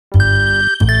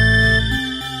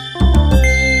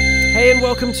and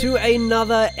welcome to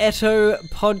another ETTO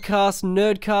podcast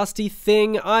nerdcasty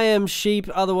thing. I am Sheep,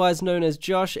 otherwise known as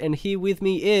Josh, and here with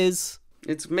me is...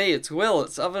 It's me, it's Will.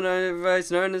 It's otherwise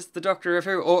known as the Doctor of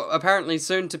Who, or apparently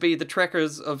soon to be the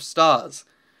Trekkers of Stars,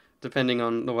 depending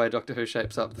on the way Doctor Who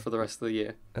shapes up for the rest of the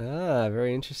year. Ah,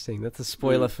 very interesting. That's a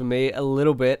spoiler for me, a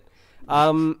little bit.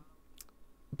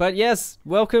 But yes,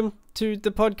 welcome to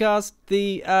the podcast.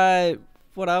 The,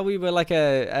 what are we? We're like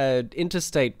a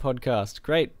interstate podcast.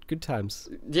 Great, good times.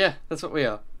 Yeah, that's what we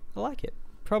are. I like it.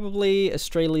 Probably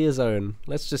Australia's own.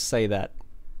 Let's just say that.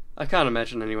 I can't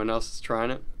imagine anyone else is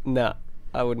trying it. Nah,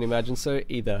 I wouldn't imagine so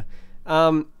either.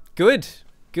 Good.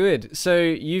 So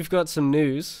you've got some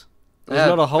news. There's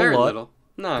not a whole very lot, little.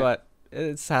 No, but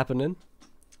it's happening.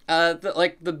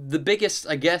 The biggest,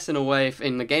 I guess, in a way,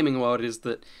 in the gaming world, is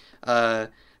that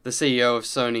the CEO of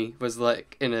Sony was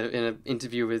like in a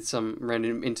interview with some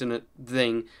random internet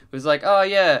thing, was like, oh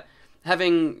yeah,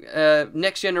 having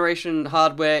next generation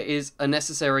hardware is a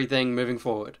necessary thing moving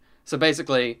forward. So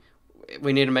basically,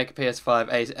 we need to make a PS5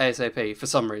 ASAP for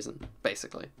some reason.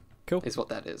 Basically, Cool. is what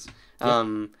that is.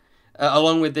 Yep.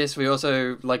 Along with this, we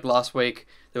also, like last week,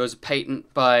 there was a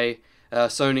patent by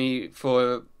Sony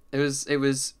for it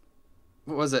was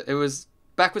what was it? It was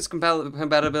backwards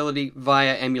compatibility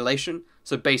via emulation.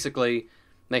 So basically,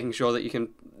 making sure that you can...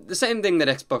 The same thing that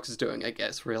Xbox is doing, I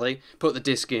guess, really. Put the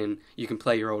disc in, you can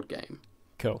play your old game.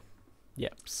 Cool.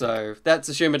 Yep. So that's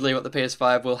assumedly what the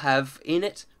PS5 will have in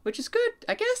it, which is good,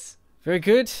 I guess. Very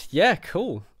good. Yeah,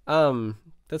 cool.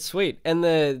 That's sweet. And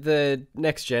the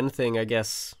next gen thing, I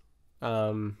guess,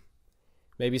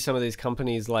 maybe some of these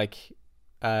companies like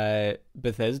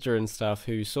Bethesda and stuff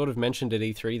who sort of mentioned at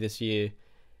E3 this year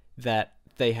that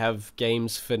they have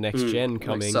games for next gen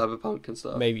coming. Like Cyberpunk and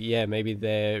stuff. Maybe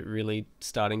they're really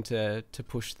starting to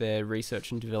push their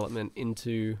research and development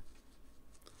into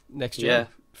next gen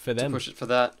for them. To push it for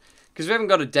that. Because we haven't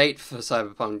got a date for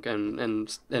Cyberpunk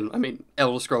and I mean,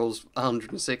 Elder Scrolls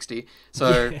 160.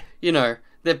 So, you know,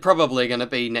 they're probably going to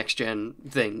be next-gen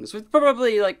things. With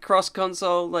probably, like,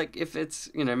 cross-console. Like, if it's,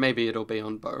 you know, maybe it'll be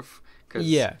on both. Because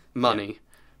money. Yeah.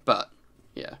 But,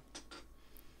 yeah.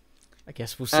 I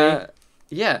guess we'll see.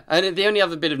 Yeah, and the only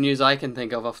other bit of news I can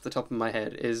think of off the top of my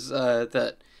head is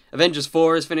that Avengers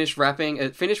 4 has finished wrapping,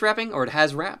 or it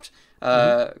has wrapped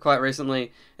quite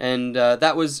recently, and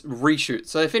that was reshoots.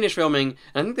 So they finished filming,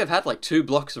 and I think they've had like 2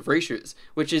 blocks of reshoots,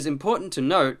 which is important to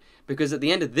note, because at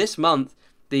the end of this month,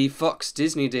 the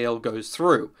Fox-Disney deal goes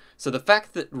through. So the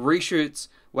fact that reshoots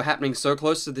were happening so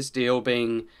close to this deal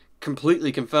being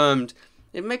completely confirmed,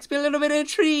 it makes me a little bit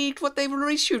intrigued what they were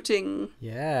reshooting.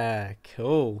 Yeah,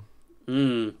 cool.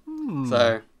 So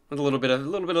a little bit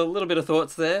of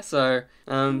thoughts there. So,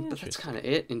 but that's kind of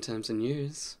it in terms of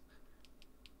news.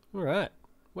 All right.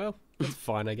 Well, that's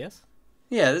fine, I guess.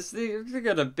 Yeah, we've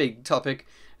got a big topic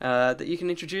that you can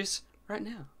introduce right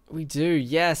now. We do,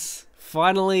 yes.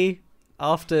 Finally,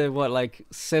 after what, like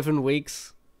 7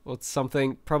 weeks or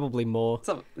something, probably more.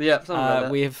 Something like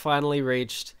that. We have finally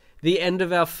reached the end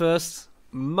of our first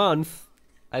month.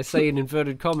 I say in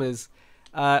inverted commas.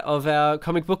 Of our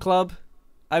comic book club.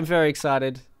 I'm very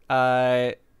excited.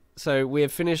 So we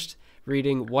have finished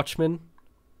reading Watchmen.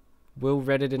 Will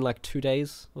read it in like 2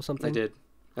 days or something. I did.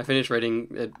 I finished reading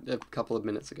it a couple of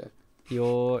minutes ago.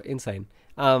 You're insane.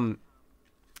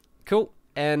 Cool.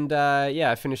 And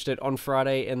I finished it on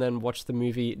Friday and then watched the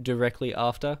movie directly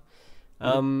after.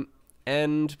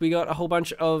 And we got a whole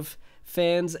bunch of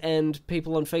fans and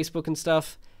people on Facebook and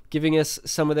stuff giving us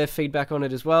some of their feedback on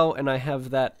it as well. And I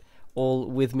have that all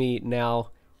with me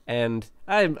now, and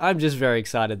I'm just very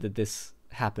excited that this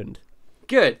happened.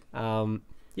 Good.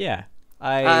 Yeah.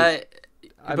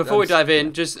 Before we dive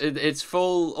in, it's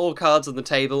full, all cards on the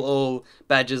table, all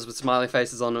badges with smiley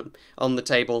faces on the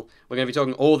table. We're going to be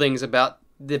talking all things about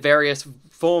the various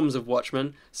forms of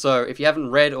Watchmen. So if you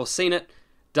haven't read or seen it,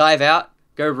 dive out,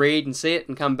 go read and see it,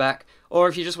 and come back. Or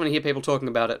if you just want to hear people talking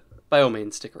about it, by all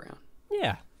means, stick around.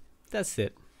 Yeah, that's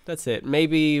it. That's it.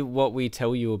 Maybe what we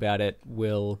tell you about it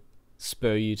will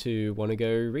spur you to want to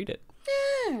go read it.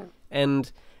 Yeah.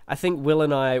 And I think Will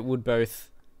and I would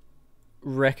both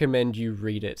recommend you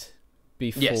read it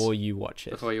before you watch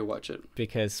it. Before you watch it.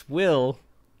 Because Will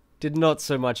did not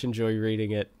so much enjoy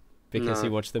reading it because he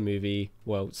watched the movie,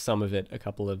 well, some of it a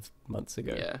couple of months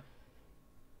ago. Yeah.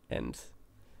 And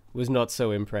was not so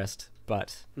impressed,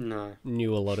 but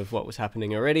knew a lot of what was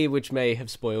happening already, which may have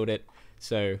spoiled it.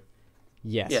 So...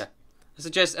 yes. Yeah. I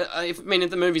suggest, if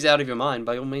the movie's out of your mind,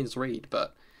 by all means read,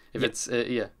 but if it's,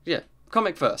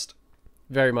 comic first.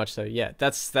 Very much so, yeah.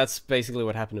 That's basically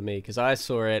what happened to me, because I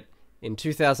saw it in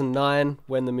 2009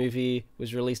 when the movie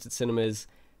was released at cinemas,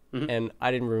 and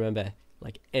I didn't remember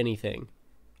like anything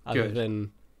other Good.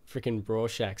 than freaking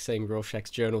Rorschach saying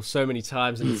Rorschach's journal so many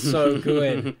times, and it's so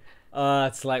good.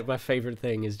 It's like my favorite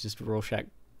thing is just Rorschach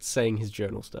saying his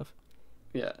journal stuff.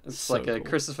 Yeah, it's So like a cool.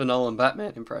 Christopher Nolan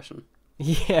Batman impression.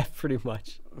 Yeah, pretty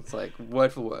much. It's like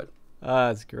word for word.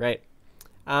 It's great.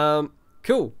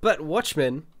 Cool. But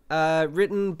Watchmen,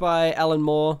 written by Alan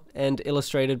Moore and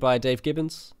illustrated by Dave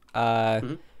Gibbons.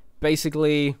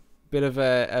 Basically, bit of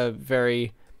a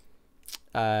very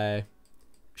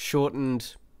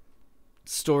shortened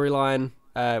storyline.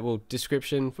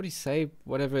 Description. What do you say?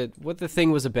 What the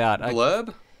thing was about.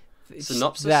 Blurb?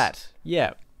 Synopsis? That.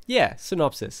 Yeah,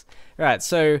 synopsis. All right,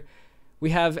 so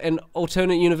we have an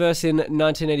alternate universe in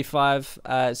 1985.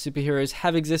 Superheroes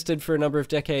have existed for a number of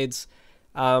decades,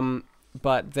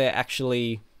 but they're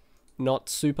actually not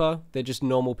super. They're just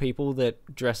normal people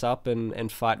that dress up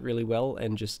and fight really well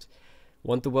and just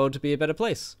want the world to be a better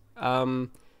place. So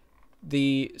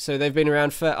they've been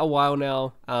around for a while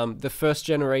now. The first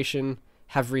generation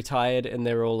have retired and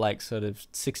they're all like sort of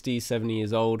 60, 70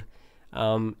 years old.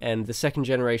 And the second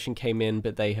generation came in,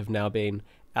 but they have now been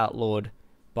outlawed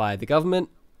by the government,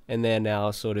 and they're now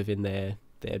sort of in their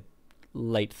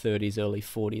late 30s, early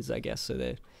 40s, I guess. So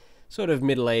they're sort of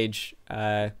middle-age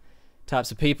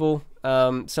types of people.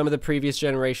 Some of the previous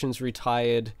generations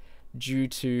retired due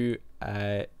to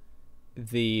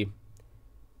the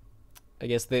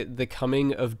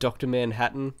coming of Dr.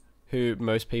 Manhattan, who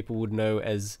most people would know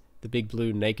as the big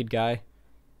blue naked guy.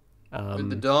 With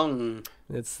the dong.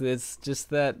 It's just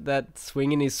that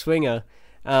swing in his swinger.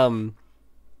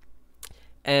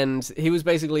 And he was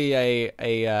basically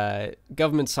a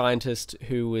government scientist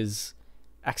who was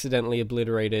accidentally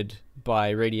obliterated by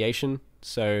radiation.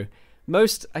 So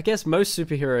most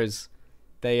superheroes,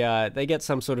 they get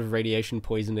some sort of radiation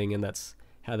poisoning, and that's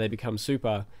how they become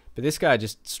super. But this guy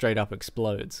just straight up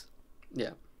explodes.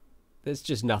 Yeah. There's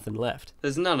just nothing left.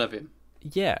 There's none of him.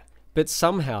 Yeah, but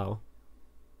somehow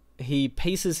he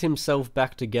pieces himself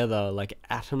back together like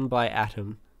atom by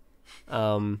atom.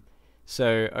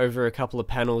 So over a couple of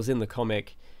panels in the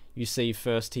comic, you see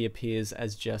first he appears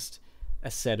as just a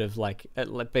set of like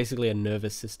basically a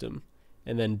nervous system,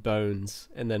 and then bones,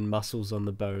 and then muscles on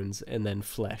the bones, and then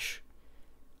flesh.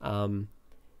 And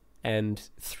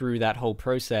through that whole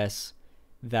process,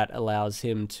 that allows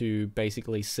him to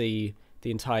basically see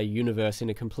the entire universe in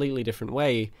a completely different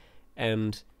way,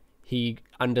 and he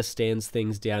understands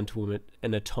things down to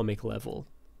an atomic level.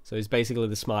 So he's basically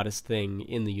the smartest thing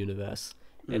in the universe,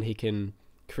 and he can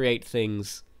create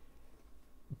things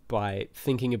by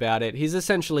thinking about it. He's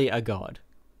essentially a god.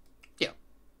 Yeah.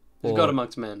 He's God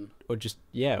amongst men. Or just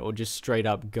straight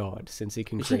up God, since he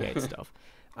can create stuff.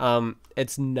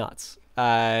 It's nuts.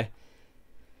 So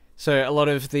a lot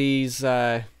of these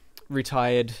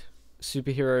retired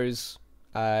superheroes,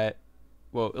 a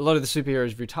lot of the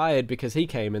superheroes retired because he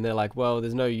came, and they're like, well,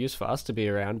 there's no use for us to be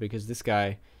around because this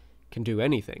guy can do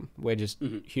anything. We're just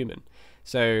human.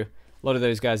 So a lot of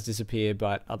those guys disappear,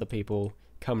 but other people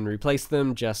come and replace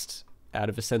them just out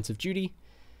of a sense of duty.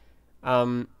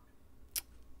 But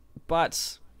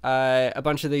a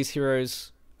bunch of these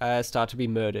heroes start to be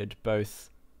murdered, both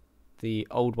the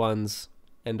old ones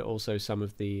and also some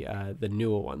of the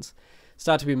newer ones.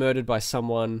 Start to be murdered by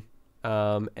someone,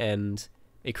 and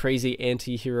a crazy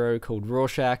anti-hero called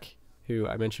Rorschach, who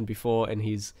I mentioned before, and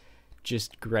he's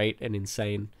just great and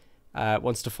insane,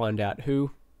 wants to find out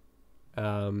who.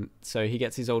 So he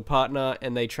gets his old partner,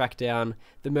 and they track down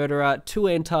the murderer to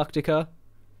Antarctica.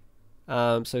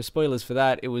 So spoilers for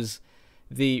that. It was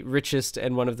the richest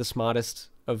and one of the smartest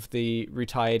of the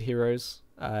retired heroes.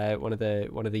 One of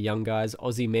the young guys,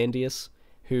 Ozymandias,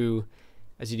 who,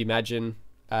 as you'd imagine,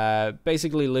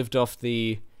 basically lived off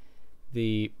the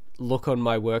 "Look on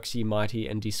my works, ye mighty,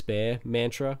 and despair"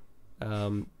 mantra.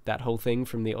 That whole thing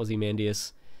from the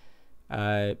Ozymandias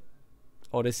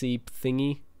Odyssey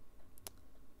thingy.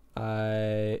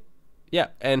 Yeah,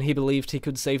 and he believed he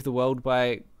could save the world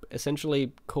by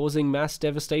essentially causing mass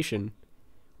devastation,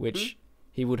 which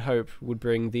he would hope would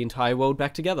bring the entire world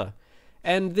back together.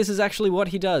 And this is actually what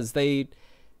he does.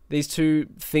 These two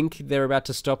think they're about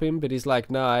to stop him, but he's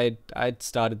like, no, I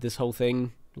started this whole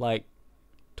thing like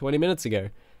 20 minutes ago.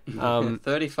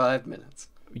 35 minutes.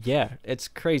 Yeah, it's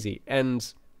crazy.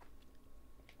 And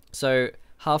so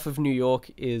half of New York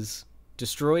is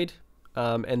destroyed,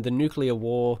 and the nuclear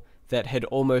war that had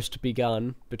almost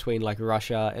begun between like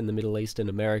Russia and the Middle East and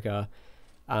America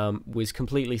was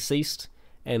completely ceased,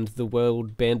 and the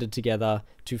world banded together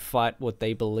to fight what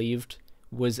they believed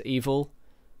was evil,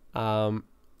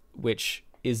 which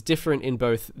is different in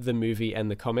both the movie and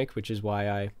the comic, which is why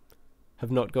I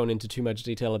have not gone into too much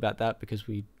detail about that, because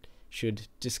we should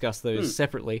discuss those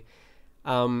separately.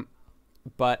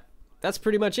 But that's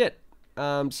pretty much it.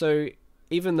 So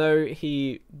even though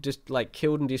he just like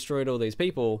killed and destroyed all these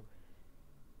people,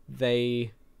 the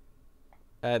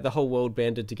whole world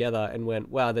banded together and went,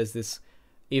 wow, there's this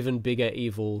even bigger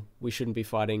evil. We shouldn't be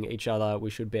fighting each other. We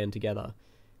should band together.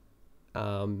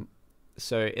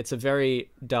 So it's a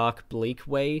very dark, bleak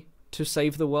way to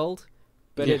save the world,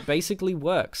 but it basically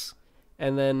works.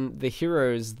 And then the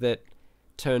heroes that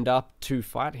turned up to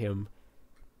fight him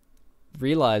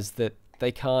realized that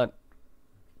they can't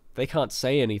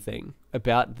say anything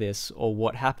about this or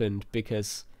what happened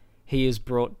because he has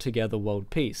brought together world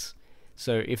peace.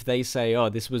 So if they say, oh,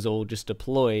 this was all just a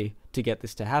ploy to get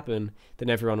this to happen, then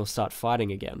everyone will start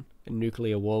fighting again. And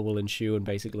nuclear war will ensue and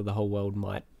basically the whole world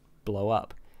might blow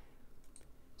up.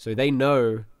 So they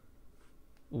know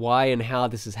why and how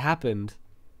this has happened,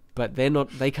 but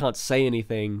they can't say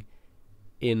anything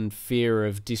in fear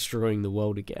of destroying the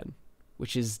world again,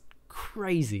 which is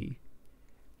crazy.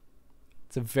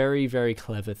 It's a very, very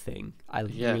clever thing. I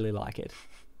really like it.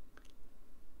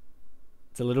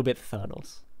 It's a little bit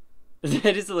Thanos.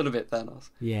 It is a little bit Thanos.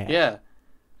 Yeah. Yeah,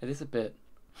 it is a bit.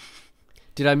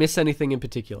 Did I miss anything in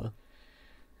particular?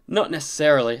 Not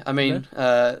necessarily. I mean,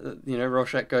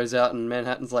 Rorschach goes out and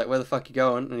Manhattan's like, where the fuck you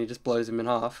going? And he just blows him in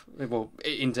half. Well,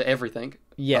 into everything.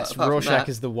 Yes, Rorschach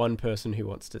is the one person who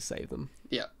wants to save them.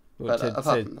 Yeah, but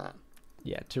apart from that.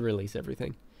 Yeah, to release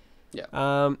everything.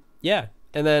 Yeah. Yeah.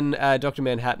 And then Dr.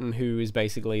 Manhattan, who is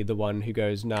basically the one who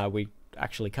goes, nah, we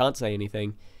actually can't say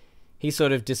anything. He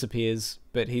sort of disappears,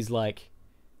 but he's like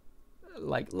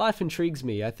life intrigues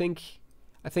me. I think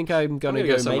I'm gonna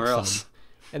go make some.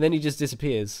 And then he just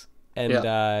disappears.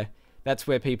 And that's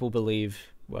where people believe,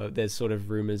 well, there's sort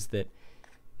of rumors that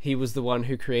he was the one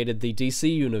who created the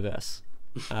DC universe.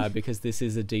 Because this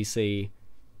is a DC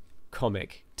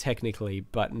comic, technically,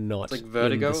 but not like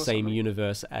Vertigo in the same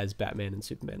universe as Batman and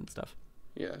Superman and stuff.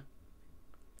 Yeah.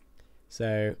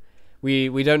 So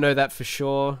we don't know that for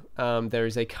sure. There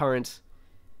is a current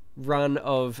run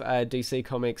of DC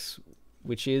comics,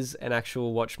 which is an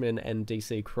actual Watchmen and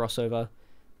DC crossover,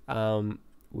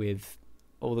 with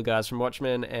all the guys from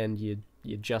Watchmen and your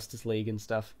Justice League and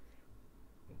stuff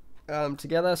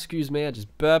together. Excuse me, I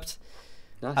just burped.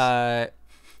 Nice.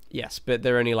 Yes, but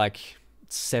they're only like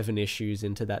 7 issues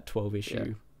into that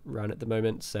 12-issue run at the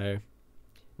moment, so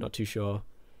not too sure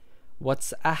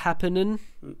what's happening.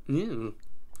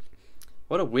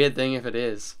 What a weird thing if it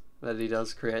is that he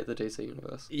does create the DC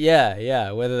universe.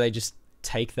 Yeah. Whether they just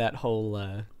take that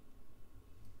whole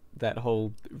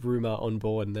rumor on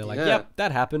board and they're like, yep,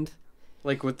 that happened.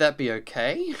 Like, would that be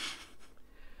okay?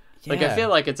 Yeah. Like, I feel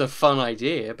like it's a fun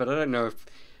idea, but I don't know if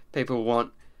people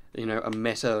want, a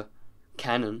meta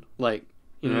canon. Like,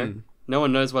 no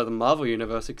one knows why the Marvel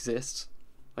universe exists.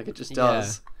 Like, it just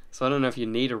does. Yeah. So I don't know if you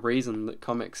need a reason that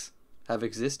comics have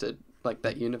existed, like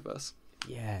that universe.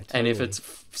 Yeah, totally. And if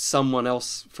it's someone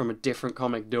else from a different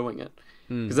comic doing it.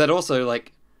 Because that also,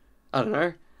 like, I don't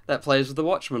know, that plays with the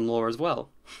Watchmen lore as well.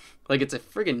 Like, it's a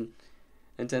friggin'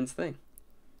 intense thing.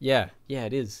 Yeah,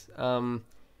 it is.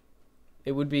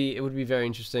 It would be very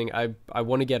interesting. I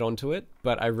want to get onto it,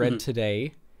 but I read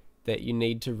today that you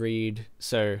need to read...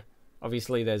 So,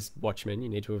 obviously there's Watchmen. You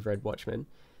need to have read Watchmen.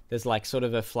 There's, like, sort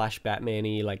of a Flash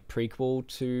Batman-y, like, prequel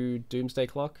to Doomsday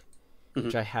Clock,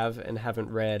 which I have and haven't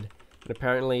read. And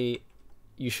apparently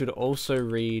you should also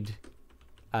read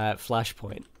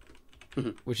Flashpoint,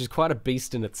 which is quite a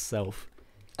beast in itself.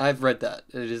 I've read that.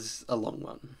 It is a long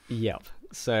one. Yep.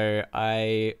 So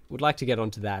I would like to get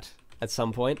onto that at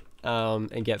some point,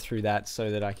 and get through that so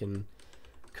that I can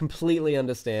completely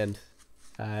understand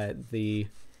the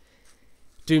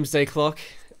Doomsday Clock,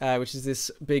 which is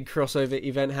this big crossover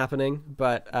event happening.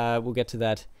 But we'll get to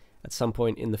that at some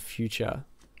point in the future.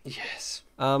 Yes.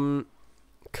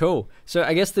 Cool. So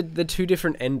I guess the 2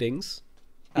 different endings.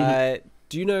 Do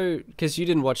you know? Because you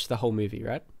didn't watch the whole movie,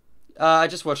 right? I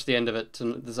just watched the end of it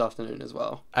this afternoon as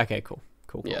well. Okay, cool.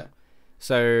 Yeah.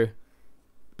 So,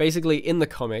 basically, in the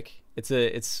comic, it's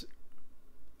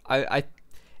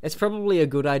probably a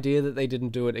good idea that they didn't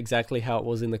do it exactly how it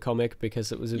was in the comic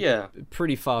because it was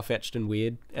pretty far-fetched and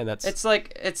weird, and that's... It's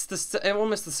like,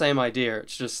 almost the same idea,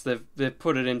 it's just they've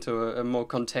put it into a more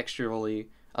contextually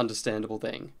understandable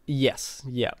thing. Yes,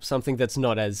 yeah, something that's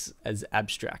not as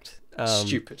abstract.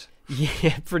 Stupid.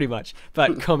 Yeah, pretty much.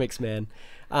 But comics, man.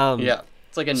 Yeah,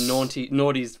 it's like a naughty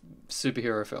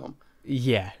superhero film.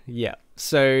 Yeah.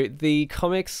 So the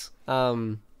comics,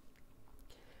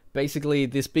 basically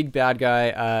this big bad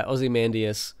guy,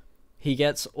 Ozymandias, he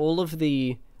gets all of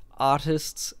the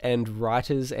artists and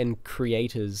writers and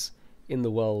creators in the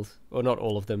world, or not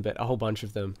all of them, but a whole bunch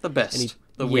of them. The best,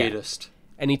 the weirdest.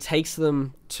 And he takes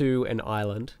them to an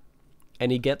island,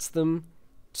 and he gets them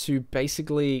to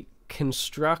basically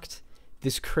construct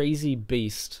this crazy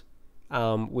beast,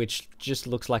 which just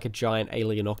looks like a giant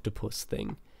alien octopus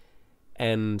thing.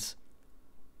 And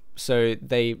so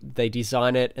they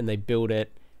design it and they build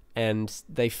it, and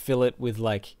they fill it with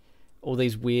like all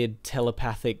these weird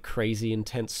telepathic, crazy,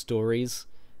 intense stories.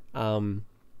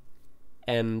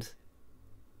 And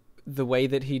the way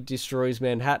that he destroys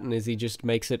Manhattan is he just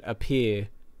makes it appear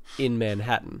in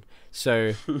Manhattan.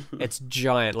 So it's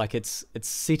giant, like it's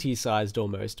city-sized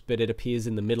almost, but it appears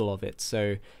in the middle of it.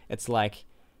 So it's like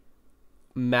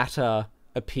matter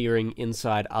appearing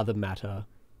inside other matter,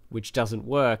 which doesn't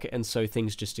work, and so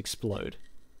things just explode.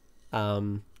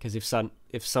 Because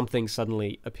if something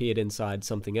suddenly appeared inside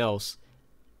something else,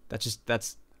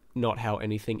 that's not how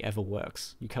anything ever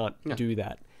works. You can't do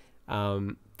that.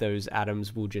 Those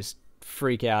atoms will just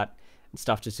freak out, and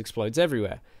stuff just explodes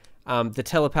everywhere. The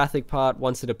telepathic part,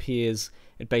 once it appears,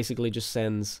 it basically just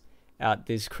sends out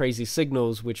these crazy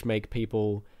signals which make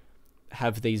people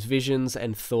have these visions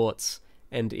and thoughts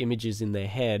and images in their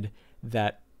head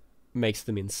that makes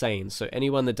them insane. So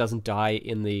anyone that doesn't die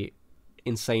in the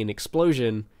insane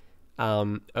explosion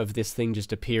of this thing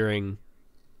just appearing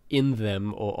in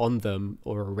them or on them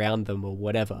or around them or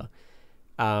whatever,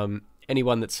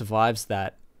 anyone that survives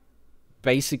that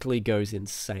basically goes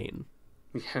insane.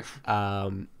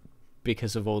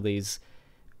 Because of all these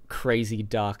crazy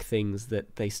dark things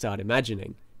that they start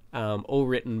imagining, all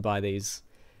written by these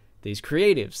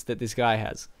creatives that this guy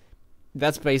has.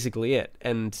 That's basically it.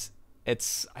 And I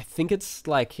think it's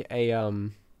like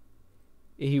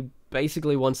he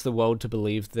basically wants the world to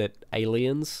believe that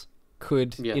aliens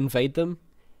could invade them.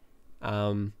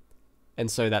 And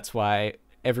so that's why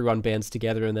everyone bands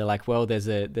together, and they're like, well, there's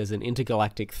an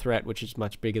intergalactic threat which is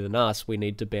much bigger than us. We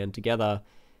need to band together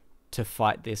to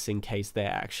fight this in case they're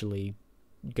actually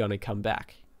gonna come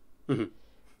back. So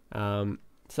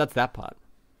that's that part.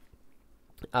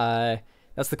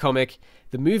 That's the comic.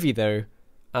 The movie, though,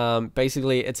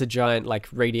 basically it's a giant like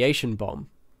radiation bomb,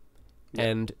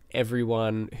 and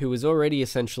everyone who was already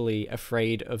essentially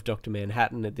afraid of Dr.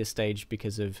 Manhattan at this stage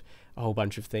because of a whole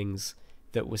bunch of things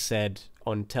that were said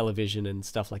on television and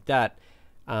stuff like that,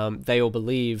 they all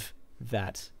believe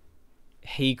that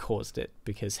he caused it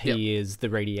because he is the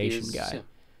radiation guy. Yeah.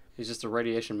 He's just a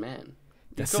radiation man.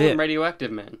 That's call him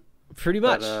Radioactive Man. Pretty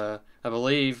much. But, I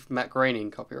believe Matt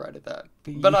Groening copyrighted that.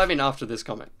 But I mean after this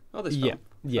comic. Oh, this film.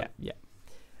 Yeah.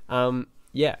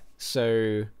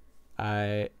 So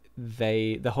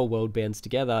the whole world bands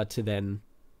together to then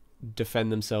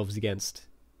defend themselves against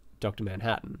Dr.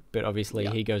 Manhattan. But obviously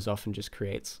he goes off and just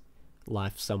creates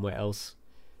life somewhere else.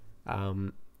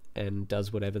 And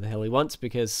does whatever the hell he wants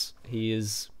because he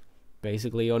is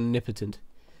basically omnipotent.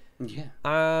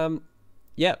 So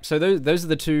those are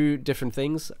the two different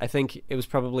things. I think it was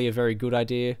probably a very good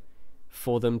idea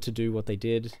for them to do what they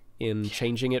did in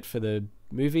changing it for the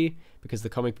movie, because the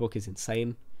comic book is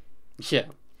insane.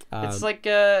 It's like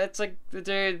the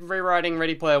dude rewriting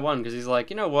Ready Player One, because he's like,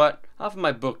 you know what, half of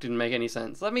my book didn't make any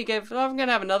sense. I'm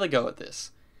gonna have another go at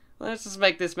this. Let's just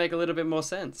make this make a little bit more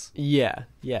sense. Yeah,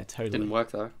 totally. Didn't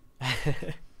work though.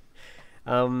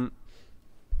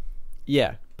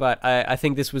 But I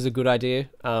think this was a good idea.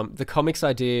 The comics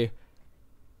idea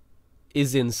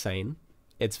is insane.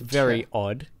 It's very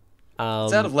odd.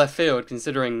 It's out of left field,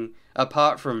 considering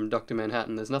apart from Dr.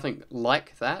 Manhattan, there's nothing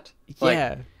like that.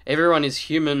 Everyone is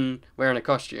human wearing a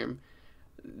costume.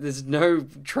 There's no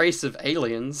trace of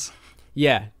aliens.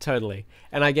 Yeah, totally.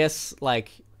 And I guess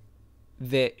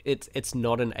it's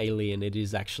not an alien. It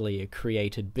is actually a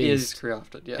created beast. It is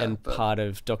crafted, and part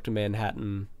of Dr.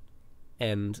 Manhattan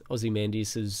and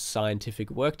Ozymandias' scientific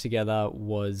work together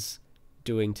was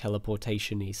doing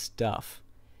teleportation-y stuff.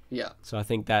 Yeah. So I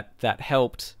think that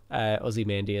helped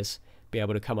Ozymandias be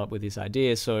able to come up with this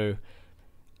idea. So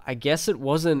I guess it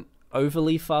wasn't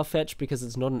overly far-fetched because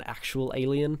it's not an actual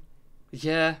alien.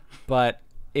 Yeah. But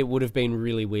it would have been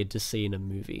really weird to see in a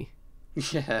movie.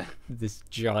 Yeah. This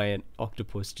giant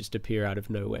octopus just appear out of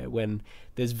nowhere when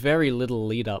there's very little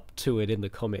lead up to it in the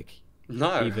comic.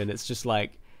 No. Even. It's just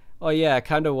like, oh yeah, I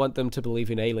kind of want them to believe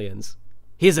in aliens.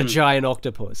 Here's a giant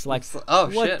octopus. Like,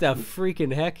 what the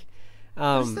freaking heck?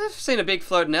 They've seen a big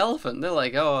floating elephant. They're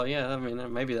like, oh yeah, I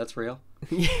mean, maybe that's real.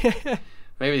 Yeah.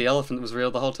 Maybe the elephant was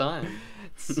real the whole time.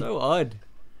 So odd.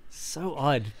 So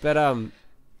odd. But,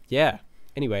 yeah.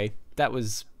 Anyway, that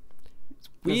was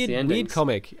weird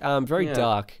comic. Very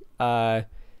dark. But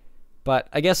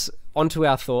I guess onto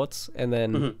our thoughts and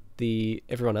then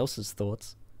everyone else's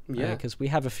thoughts. Yeah. Because we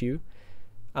have a few.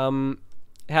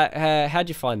 How'd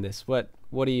you find this? What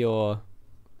are your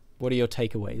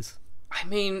takeaways? I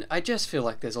mean, I just feel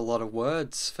like there's a lot of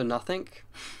words for nothing.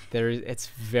 It's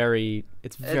very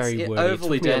wordy.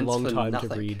 Overly it took me a dense long for time nothing.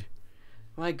 to read.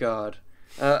 My God.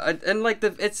 And like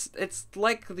it's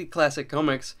like the classic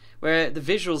comics where the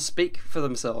visuals speak for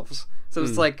themselves. So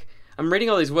it's like I'm reading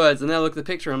all these words and then I look at the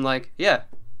picture and I'm like, yeah,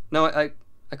 no, I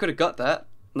could have got that.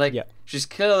 Like she's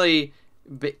clearly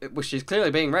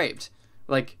being raped.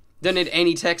 Like don't need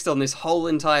any text on this whole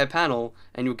entire panel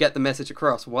and you'll get the message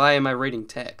across. Why am I reading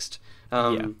text?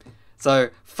 So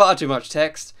far too much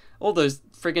text. All those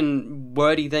friggin'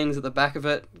 wordy things at the back of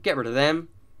it, get rid of them.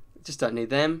 Just don't need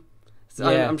them. So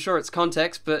I'm sure it's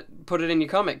context, but put it in your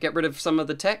comic. Get rid of some of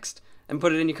the text and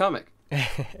put it in your comic.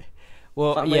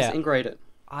 Well, Fun ways to ingrate it.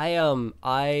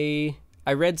 I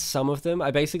read some of them.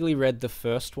 I basically read the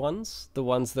first ones, the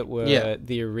ones that were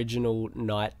the original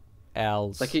Night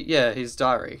Owl's. Like his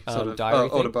diary, sort of diary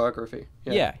thing. autobiography.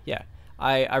 Yeah.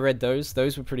 I read those.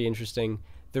 Those were pretty interesting.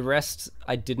 The rest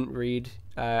I didn't read.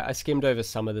 I skimmed over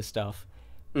some of the stuff,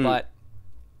 but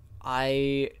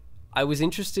I was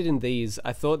interested in these.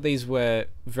 I thought these were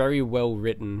very well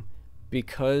written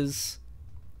because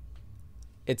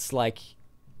it's like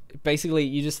basically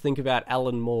you just think about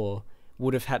Alan Moore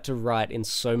would have had to write in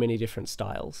so many different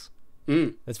styles.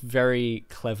 That's very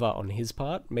clever on his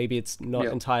part. Maybe it's not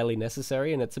entirely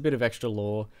necessary and it's a bit of extra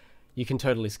lore. You can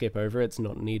totally skip over. It's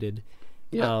not needed.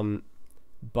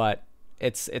 But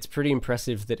it's pretty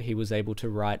impressive that he was able to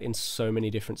write in so many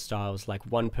different styles, like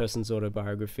one person's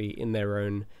autobiography in their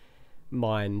own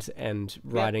mind and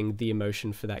writing the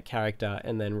emotion for that character,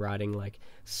 and then writing like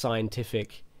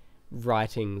scientific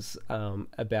writings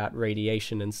about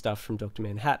radiation and stuff from Dr.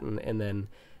 Manhattan, and then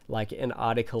like an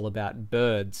article about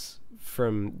birds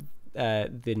from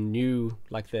the new,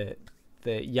 like the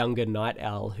younger Night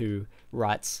Owl who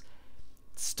writes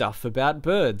stuff about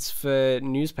birds for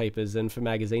newspapers and for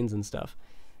magazines and stuff.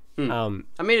 I mean,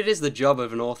 it is the job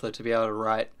of an author to be able to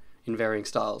write in varying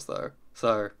styles, though.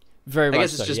 So very much I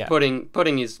guess it's so, just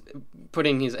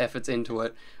putting his efforts into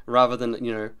it, rather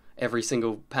than every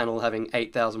single panel having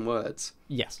 8,000 words.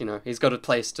 Yes, he's got a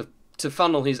place to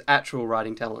funnel his actual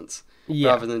writing talents,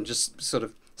 rather than just sort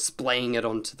of splaying it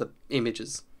onto the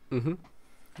images.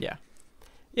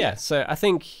 Yeah. So I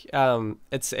think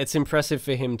it's impressive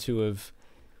for him to have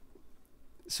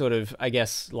sort of, I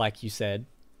guess, like you said,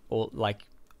 or like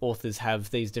authors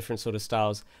have these different sort of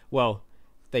styles. Well,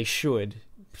 they should.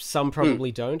 Some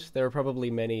probably don't. There are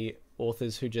probably many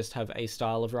authors who just have a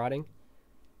style of writing.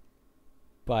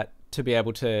 But to be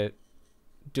able to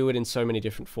do it in so many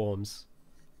different forms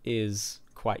is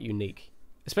quite unique,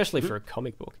 especially for a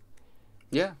comic book.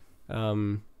 Yeah.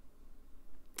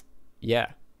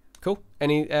 Yeah. Cool.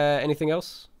 Anything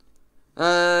else?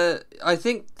 I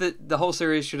think that the whole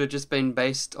series should have just been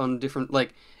based on different,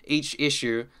 like, each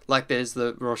issue, like there's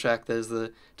the Rorschach, there's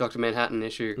the Dr. Manhattan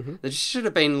issue. There just should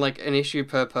have been, like, an issue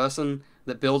per person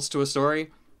that builds to a story,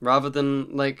 rather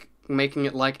than, like, making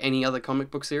it like any other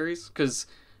comic book series, because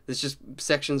there's just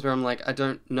sections where I'm like, I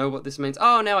don't know what this means.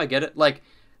 Oh, now I get it. Like,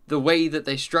 the way that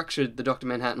they structured the Dr.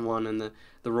 Manhattan one and the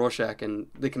Rorschach and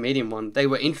the Comedian one, they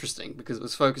were interesting because it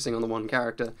was focusing on the one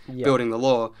character, building the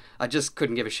lore. I just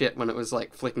couldn't give a shit when it was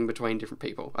like flicking between different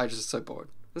people. I was just so bored.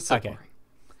 It's so boring.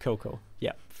 Cool.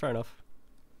 Yeah, fair enough.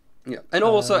 Yeah, and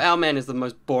also Owlman is the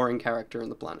most boring character on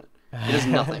the planet. He does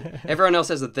nothing. Everyone else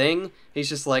has a thing. He's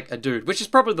just like a dude, which is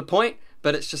probably the point,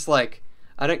 but it's just like,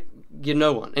 you're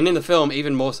no one. And in the film,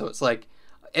 even more so, it's like,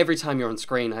 every time you're on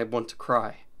screen, I want to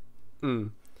cry.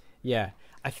 Yeah,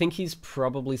 I think he's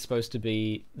probably supposed to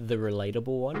be the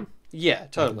relatable one. Yeah,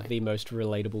 totally. Like the most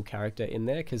relatable character in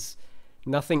there, because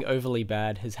nothing overly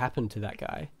bad has happened to that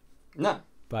guy. No.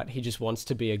 But he just wants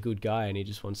to be a good guy, and he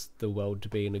just wants the world to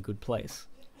be in a good place.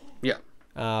 Yeah.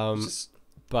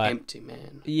 But empty,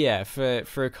 man. Yeah,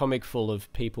 for a comic full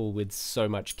of people with so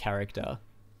much character,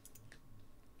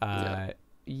 he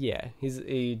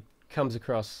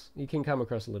can come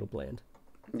across a little bland.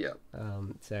 Yeah.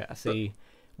 So I see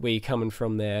where you're coming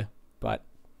from there, but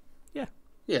yeah.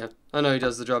 Yeah, I know he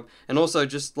does the job. And also,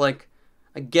 just, like,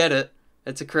 I get it.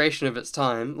 It's a creation of its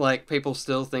time. Like, people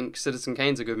still think Citizen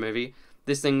Kane's a good movie.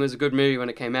 This thing was a good movie when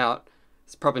it came out.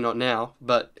 It's probably not now,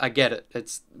 but I get it.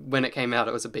 It's when it came out,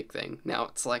 it was a big thing. Now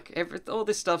it's like all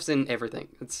this stuff's in everything.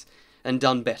 And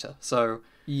done better. So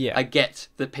yeah, I get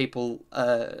that people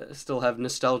still have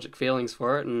nostalgic feelings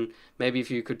for it, and maybe if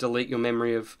you could delete your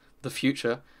memory of the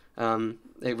future,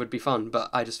 it would be fun. But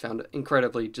I just found it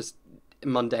incredibly just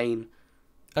mundane.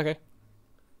 Okay.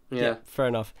 Yeah, fair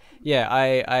enough. Yeah,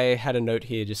 I had a note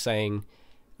here just saying,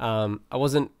 I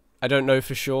don't know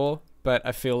for sure, but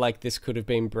I feel like this could have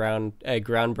been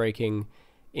groundbreaking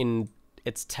in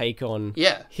its take on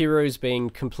heroes being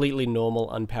completely normal,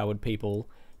 unpowered people,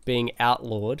 being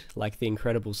outlawed, like the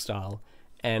Incredibles style,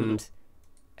 and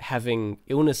having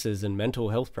illnesses and mental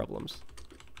health problems.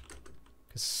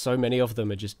 Because so many of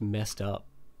them are just messed up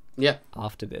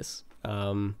after this.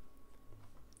 And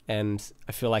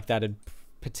I feel like that had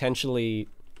potentially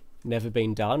never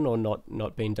been done, or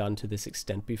not been done to this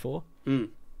extent before. Well,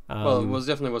 it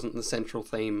definitely wasn't the central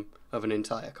theme of an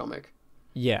entire comic.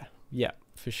 Yeah,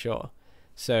 for sure.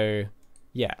 So,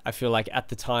 yeah, I feel like at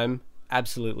the time,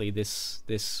 absolutely,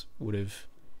 this would have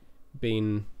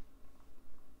been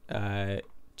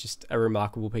just a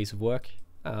remarkable piece of work.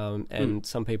 And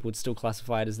some people would still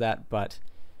classify it as that, but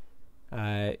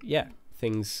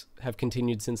things have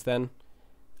continued since then.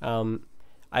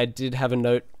 I did have a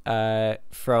note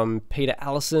from Peter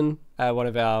Allison, one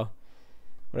of our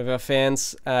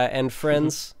fans and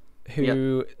friends,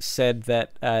 who said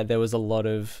that there was a lot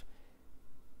of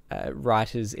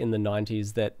writers in the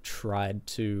 90s that tried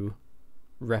to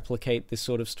replicate this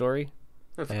sort of story,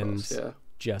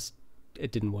 just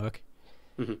it didn't work.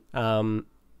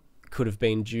 Could have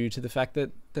been due to the fact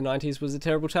that the 90s was a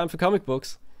terrible time for comic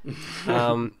books.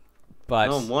 But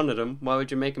no one wanted them. Why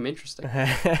would you make them interesting?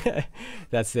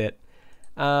 That's it.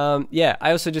 I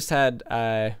also just had,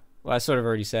 I sort of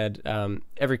already said,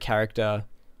 every character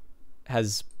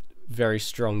has very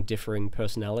strong differing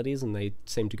personalities, and they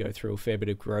seem to go through a fair bit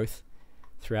of growth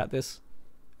throughout this.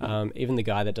 Even the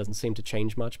guy that doesn't seem to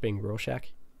change much, being Rorschach.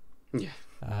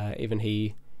 Even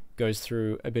he goes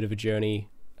through a bit of a journey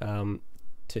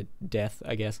to death,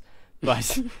 I guess.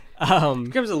 But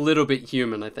becomes a little bit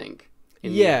human, I think.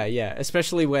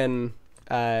 Especially when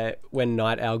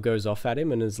Night Owl goes off at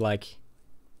him and is like,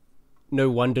 no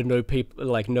wonder no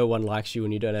one likes you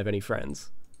and you don't have any friends.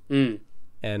 And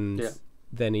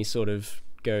then he sort of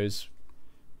goes,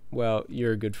 well,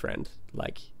 you're a good friend.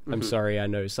 Like, I'm sorry, I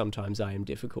know sometimes I am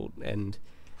difficult, and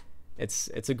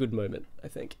it's a good moment, I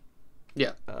think.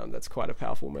 That's quite a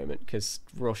powerful moment, because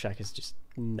Rorschach is just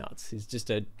nuts. He's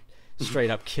just a straight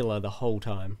up killer the whole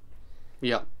time.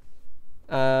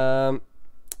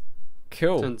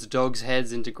 Cool. Turns dogs'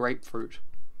 heads into grapefruit.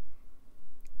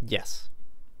 Yes,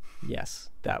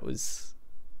 that was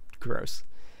gross.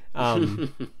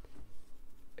 And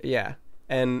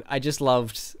I just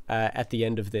loved at the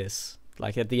end of this,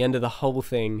 like at the end of the whole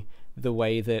thing, the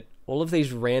way that all of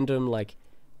these random, like,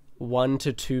 1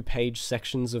 to 2 page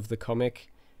sections of the comic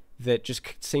that just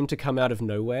seem to come out of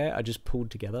nowhere are just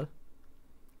pulled together.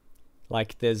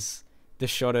 Like, there's the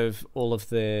shot of all of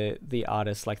the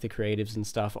artists, like the creatives and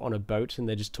stuff, on a boat, and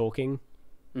they're just talking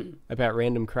about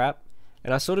random crap.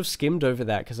 And I sort of skimmed over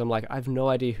that because I'm like, I have no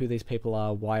idea who these people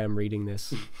are, why I'm reading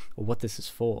this, or what this is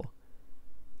for.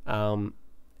 And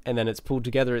then it's pulled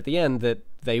together at the end that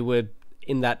they were,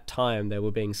 in that time, they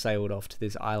were being sailed off to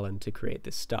this island to create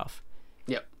this stuff.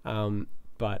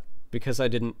 But because I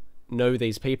didn't know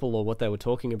these people or what they were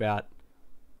talking about,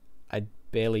 I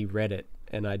barely read it,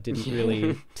 and I didn't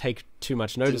really take too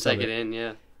much notice of it. Didn't take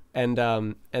it in,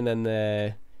 And then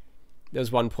there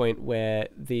was one point where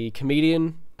the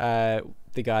comedian, the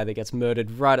guy that gets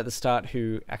murdered right at the start,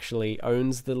 who actually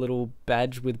owns the little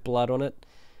badge with blood on it,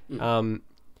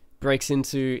 breaks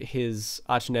into his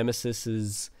arch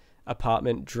nemesis's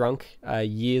apartment drunk,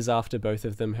 years after both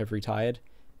of them have retired,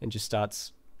 and just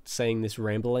starts saying this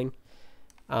rambling.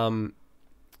 I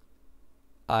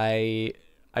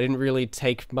didn't really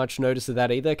take much notice of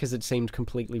that either, because it seemed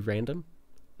completely random.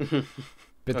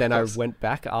 But then I went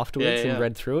back afterwards and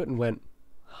read through it and went,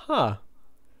 huh.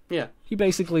 He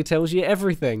basically tells you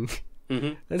everything.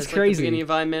 That's it's crazy. Like the beginning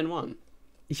of Iron Man 1.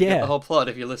 You get the whole plot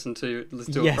if you listen to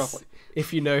it properly.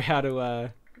 If you know how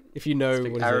to, if you know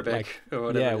speak Arabic or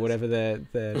whatever. Whatever the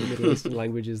Middle Eastern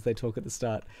languages they talk at the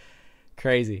start.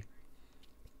 Crazy.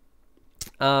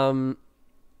 Those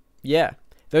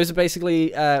are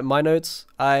basically my notes.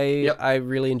 I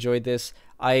really enjoyed this.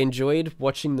 I enjoyed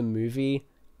watching the movie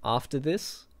after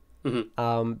this,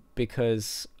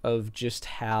 because of just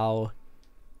how,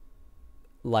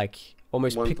 like,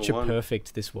 almost picture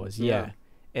perfect this was.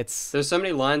 There's so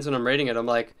many lines when I'm reading it, I'm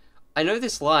like, I know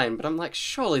this line, but I'm like,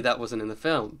 surely that wasn't in the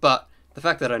film. But the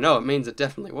fact that I know it means it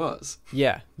definitely was.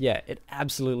 It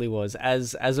absolutely was.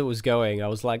 As it was going, I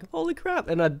was like, holy crap.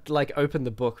 And I'd like open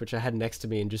the book, which I had next to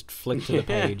me, and just flick to the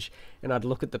page, and I'd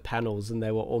look at the panels, and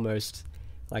they were almost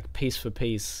like piece for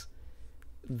piece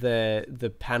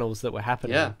the panels that were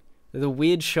happening. The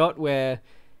weird shot where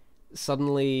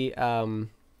suddenly the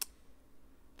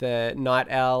Night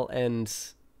Owl and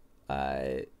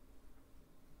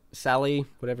Sally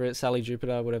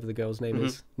Jupiter, whatever the girl's name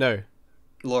is. No.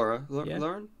 Yeah.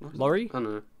 Lauren? Laurie? I don't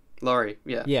know. Laurie,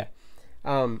 yeah. Yeah.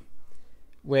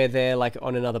 Where they're like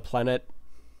on another planet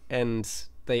and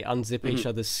they unzip each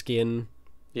other's skin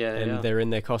Yeah, and they're in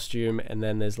their costume, and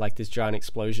then there's like this giant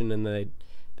explosion and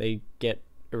they get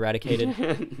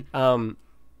eradicated.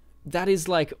 That is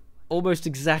like almost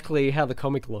exactly how the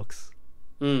comic looks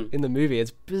in the movie.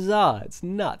 It's bizarre. It's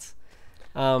nuts.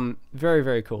 Very,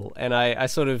 very cool. And I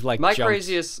sort of like My jumped.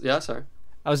 craziest... Yeah, sorry.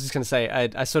 I was just going to say,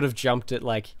 I sort of jumped at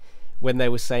like when they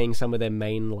were saying some of their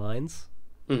main lines.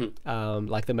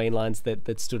 Like the main lines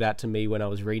that stood out to me when I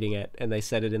was reading it, and they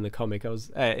said it in the comic. I was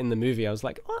in the movie. I was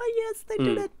like, oh yes, they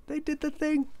did it. They did the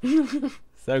thing.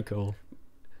 So cool.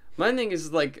 My thing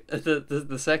is like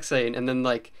the sex scene, and then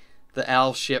like the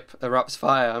owl ship erupts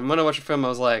fire. And when I watched the film, I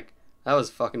was like, that was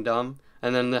fucking dumb.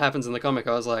 And then it happens in the comic.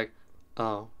 I was like,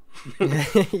 oh.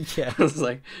 Yeah. I was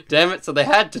like, damn it. So they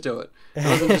had to do it. It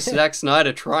wasn't just Zack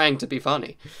Snyder trying to be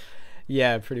funny.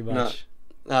 Yeah, pretty much.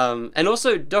 No. And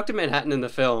also Dr. Manhattan in the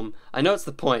film, I know it's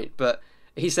the point, but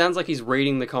he sounds like he's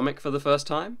reading the comic for the first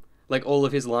time. Like all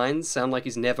of his lines sound like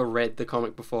he's never read the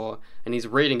comic before, and he's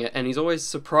reading it, and he's always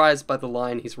surprised by the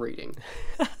line he's reading.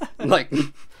 Like,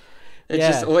 it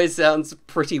just always sounds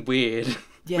pretty weird.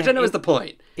 Yeah, which I know is the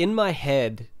point. In my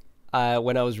head,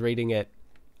 when I was reading it,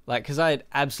 like, because I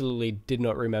absolutely did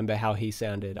not remember how he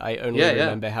sounded. I only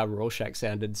remember how Rorschach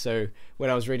sounded. So when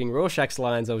I was reading Rorschach's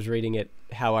lines, I was reading it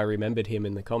how I remembered him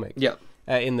in the comic. Yeah.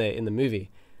 In the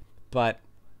movie. But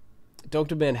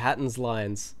Dr. Manhattan's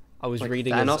lines, I was like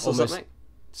reading Thanos as almost... or something?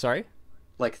 Sorry?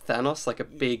 Like Thanos, like a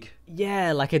big...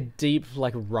 Yeah, like a deep,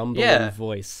 like rumbling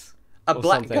voice. A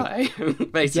black guy,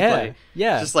 basically.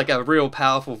 Yeah. Just like a real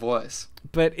powerful voice.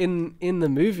 But in the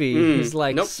movie, he's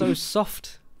like so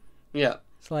soft. Yeah.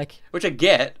 It's like... Which I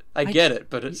get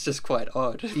it, but it's just quite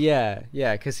odd. Yeah,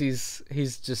 because he's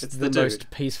just the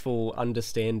most peaceful,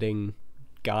 understanding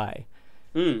guy.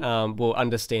 Well,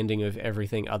 understanding of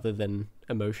everything other than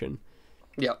emotion.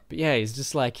 Yeah. But yeah, he's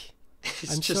just like...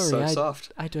 He's just so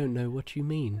soft. I don't know what you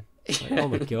mean. Like, oh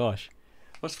my gosh.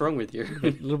 What's wrong with you?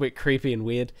 A little bit creepy and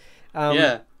weird.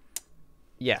 Yeah.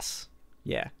 Yes.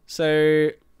 Yeah. So,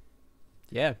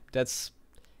 yeah, that's...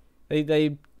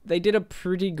 They did a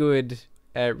pretty good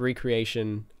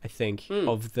recreation, I think,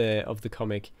 of the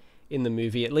comic in the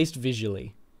movie, at least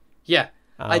visually. Yeah.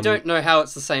 I don't know how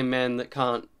it's the same man that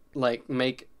can't, like,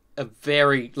 make a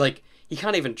very... Like, he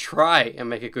can't even try and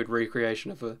make a good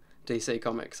recreation of a DC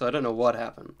comic, so I don't know what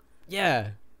happened. Yeah.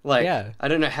 Like, I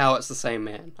don't know how it's the same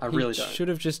man. I really don't. Should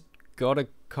have just got a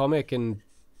comic and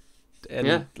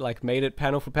like made it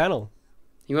panel for panel.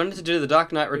 He wanted to do the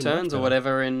Dark Knight Returns or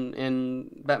whatever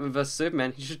in Batman vs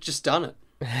Superman. He should have just done it.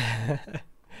 It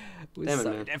was Damn it,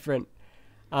 so man. different.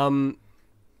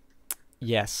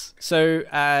 Yes. So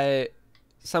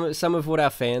some of what our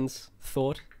fans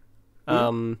thought.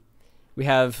 We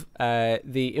have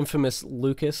the infamous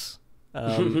Lucas,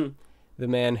 the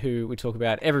man who we talk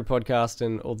about every podcast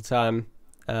and all the time.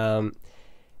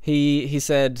 He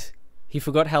said he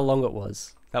forgot how long it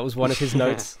was. That was one of his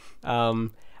notes.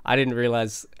 I didn't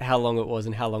realize how long it was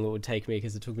and how long it would take me,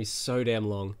 because it took me so damn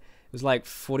long. It was like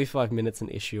 45 minutes an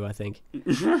issue, I think.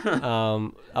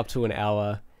 Up to an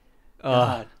hour.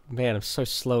 Oh, man, I'm so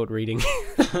slow at reading.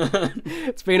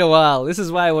 It's been a while. This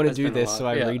is why I want to do this, so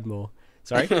I read more.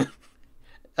 Sorry?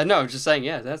 No, I'm just saying,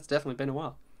 that's definitely been a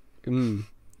while.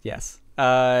 Yes.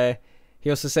 He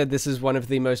also said this is one of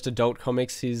the most adult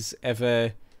comics he's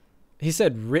ever... He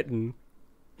said written.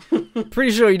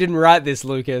 Pretty sure he didn't write this,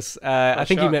 Lucas. I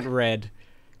think he meant read.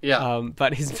 Yeah.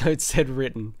 But his notes said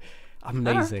written.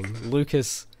 Amazing.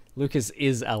 Lucas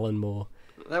is Alan Moore.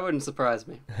 That wouldn't surprise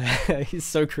me. He's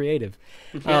so creative.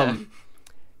 Yeah.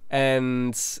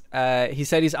 And he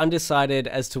said he's undecided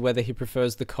as to whether he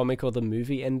prefers the comic or the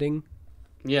movie ending.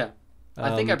 Yeah.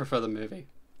 I think I prefer the movie.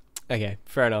 Okay,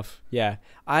 fair enough. Yeah.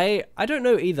 I don't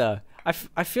know either.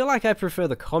 I feel like I prefer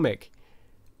the comic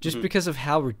just because of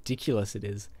how ridiculous it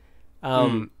is.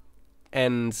 And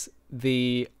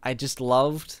I just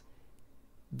loved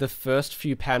the first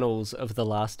few panels of the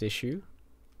last issue.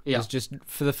 It was just,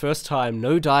 for the first time,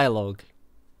 no dialogue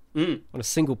on a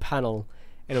single panel,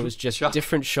 and it was just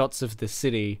different shots of the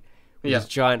city with this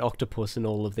giant octopus and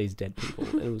all of these dead people.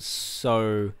 And it was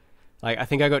so... Like, I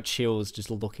think I got chills just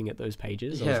looking at those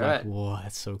pages. I was like, whoa,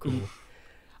 that's so cool.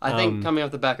 I think coming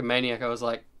off the back of Maniac, I was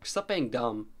like, stop being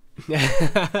dumb.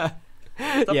 Stop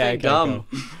being dumb.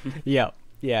 Cool.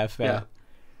 Yeah, fair.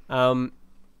 Yeah.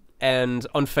 And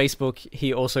on Facebook,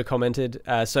 he also commented.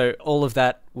 So all of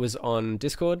that was on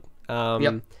Discord.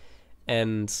 And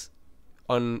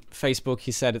on Facebook,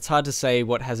 he said, it's hard to say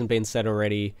what hasn't been said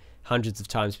already hundreds of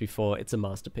times before. It's a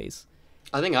masterpiece.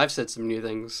 I think I've said some new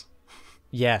things.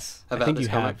 Yes, About I think this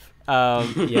you comic.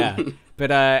 have. Yeah. But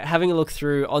having a look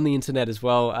through on the internet as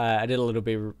well, I did a little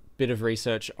bit of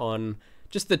research on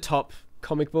just the top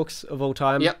comic books of all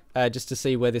time. Yep. Just to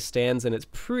see where this stands, and it's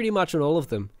pretty much on all of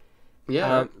them.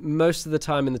 Yeah. Most of the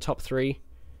time in the top 3.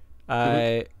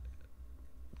 Along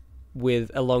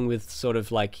with sort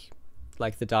of like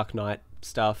the Dark Knight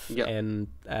stuff Yep. and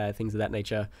things of that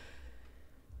nature.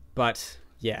 But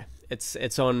yeah,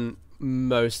 it's on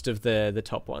most of the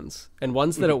top ones, and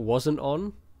ones that it wasn't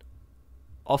on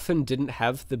often didn't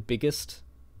have the biggest,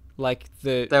 like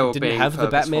They were didn't being have the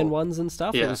purposeful. Batman ones and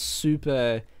stuff. It Yeah. was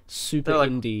super They're like,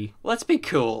 indie. Let's be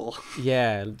cool.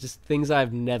 Yeah, just things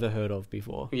I've never heard of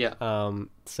before. Yeah.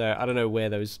 So I don't know where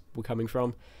those were coming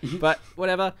from, but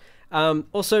whatever.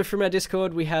 Also from our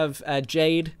Discord, we have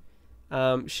Jade.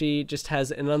 She just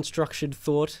has an unstructured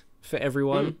thought for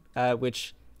everyone,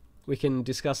 which we can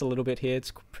discuss a little bit here.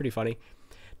 It's pretty funny.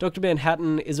 Dr.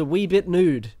 Manhattan is a wee bit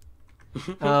nude.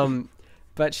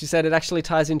 But she said it actually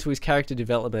ties into his character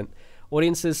development.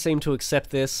 Audiences seem to accept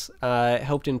this,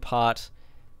 helped in part,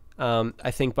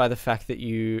 I think, by the fact that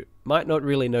you might not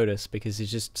really notice because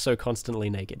he's just so constantly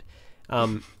naked.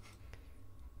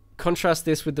 Contrast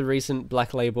this with the recent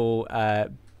Black Label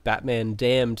Batman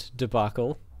Damned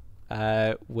debacle,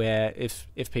 where if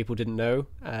people didn't know,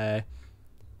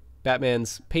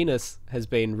 Batman's penis has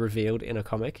been revealed in a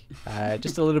comic.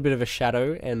 Just a little bit of a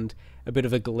shadow and a bit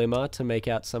of a glimmer to make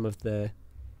out some of the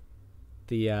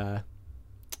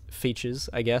features,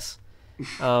 I guess.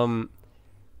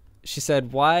 She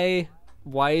said, why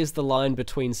is the line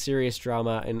between serious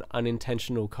drama and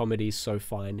unintentional comedy so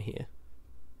fine here?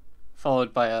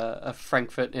 Followed by a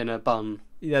Frankfurt in a bun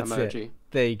That's emoji. it.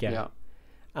 There you go.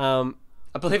 Yeah.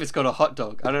 I believe it's got a hot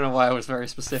dog. I don't know why I was very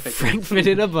specific. Frankfurt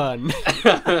in a bun.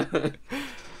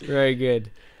 Very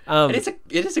good. It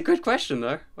is a good question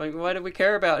though. Like, why do we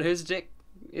care about whose dick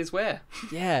is where?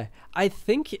 Yeah, I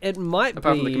think it might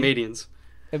Apart be. from the comedians.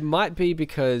 It might be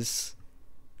because,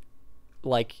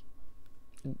 like,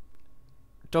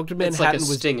 Dr. Manhattan It's like a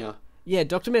was stinger. Yeah,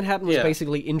 Dr. Manhattan was Yeah.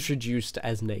 basically introduced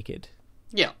as naked.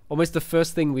 Yeah. Almost the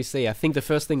first thing we see. I think the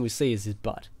first thing we see is his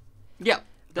butt. Yeah.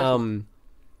 Definitely.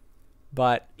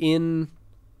 But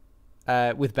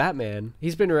with Batman,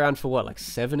 he's been around for what, like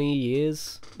 70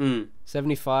 years?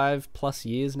 75 plus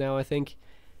years now, I think.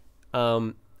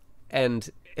 And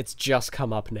it's just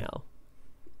come up now.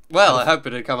 Well, I hope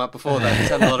it had come up before that. He's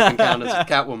had a lot of encounters with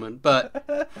Catwoman, but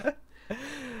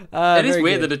it is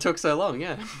weird that it took so long,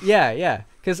 yeah. Yeah.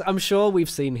 Because I'm sure we've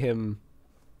seen him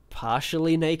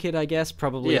partially naked, I guess.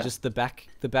 Probably just the back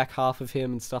half of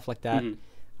him and stuff like that.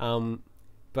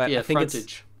 But Yeah, I think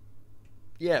frontage.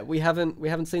 we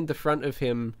haven't seen the front of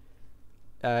him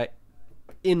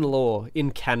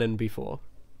in canon before.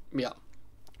 Yeah.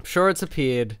 I'm sure it's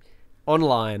appeared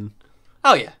online.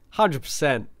 Oh, yeah.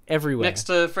 100% everywhere. Next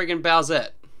to friggin' Bowsette.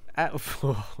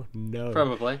 Oh, no.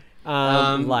 Probably.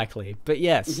 Likely. But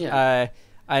yes, Yeah.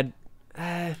 I'd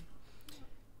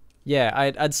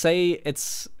say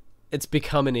it's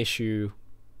become an issue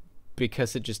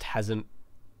because it just hasn't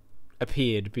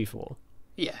appeared before.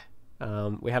 Yeah.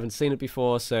 We haven't seen it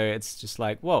before, so it's just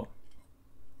like, whoa,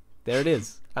 there it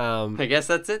is. I guess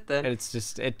that's it then. And it's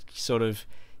just, it sort of,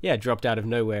 dropped out of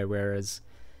nowhere, whereas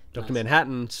Dr.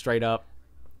 Manhattan, straight up,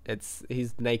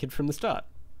 he's naked from the start.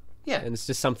 Yeah. And it's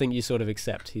just something you sort of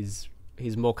accept. He's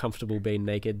more comfortable being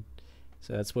naked,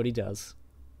 so that's what he does.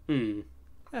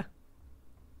 Yeah.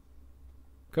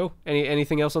 Cool.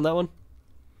 Anything else on that one?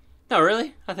 No,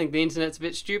 really? I think the internet's a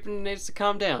bit stupid and needs to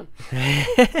calm down.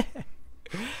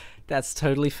 That's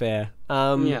totally fair.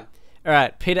 Yeah. All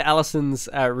right, Peter Allison's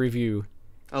review.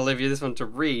 I'll leave you this one to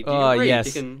read. You Oh, can read.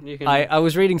 yes. You can... I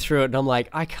was reading through it and I'm like,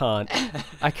 I can't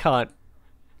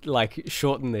like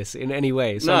shorten this in any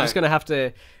way. So No. I'm just going to have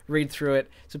to read through it.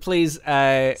 So please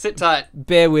Sit tight.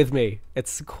 bear with me.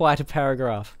 It's quite a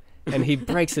paragraph and he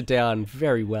breaks it down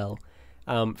very well.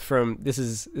 This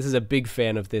is a big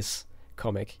fan of this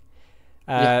comic.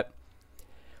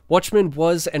 Watchmen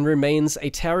was and remains a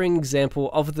towering example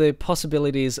of the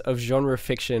possibilities of genre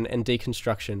fiction and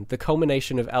deconstruction, the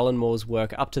culmination of Alan Moore's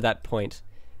work up to that point,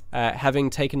 having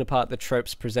taken apart the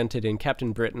tropes presented in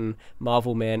Captain Britain,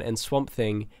 Marvel Man, and Swamp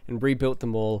Thing, and rebuilt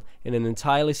them all in an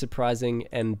entirely surprising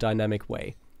and dynamic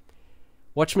way.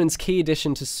 Watchmen's key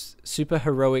addition to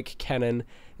superheroic canon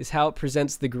is how it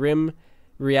presents the grim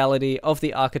reality of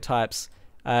the archetypes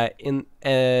in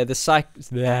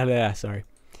the sorry.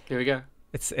 Here we go.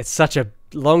 It's such a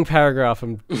long paragraph.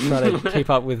 I'm trying to keep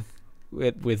up with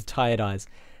tired eyes.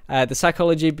 The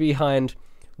psychology behind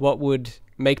what would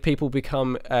make people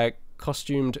become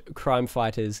costumed crime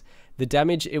fighters, the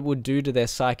damage it would do to their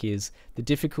psyches, the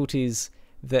difficulties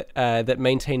that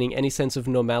maintaining any sense of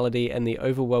normality, and the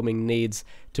overwhelming needs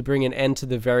to bring an end to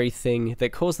the very thing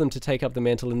that caused them to take up the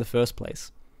mantle in the first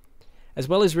place. As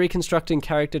well as reconstructing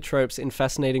character tropes in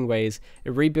fascinating ways,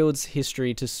 it rebuilds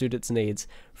history to suit its needs,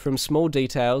 from small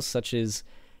details such as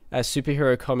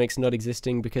superhero comics not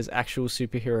existing because actual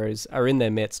superheroes are in their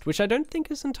midst, which I don't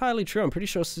think is entirely true. I'm pretty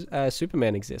sure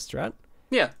Superman exists, right?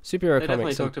 Yeah. Superhero they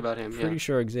comics. Definitely talked about him. Pretty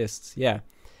sure exists. Yeah.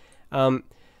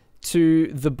 To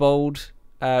The Bold,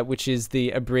 which is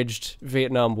the abridged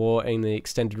Vietnam War and the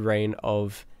extended reign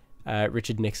of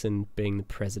Richard Nixon being the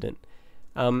president.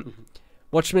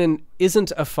 Watchmen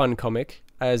isn't a fun comic.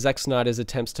 Zack Snyder's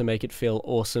attempts to make it feel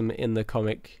awesome in the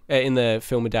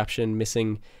film adaptation,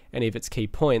 missing any of its key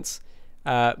points.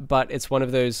 But it's one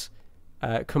of those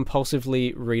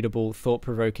compulsively readable,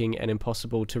 thought-provoking, and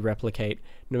impossible to replicate,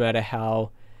 no matter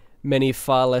how many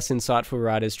far less insightful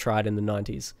writers tried in the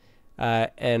 90s.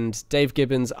 And Dave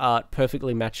Gibbons' art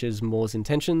perfectly matches Moore's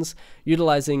intentions,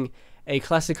 utilizing a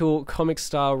classical comic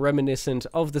style reminiscent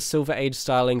of the Silver Age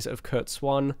stylings of Kurt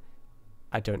Swan.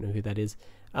 I don't know who that is.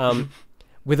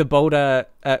 With a bolder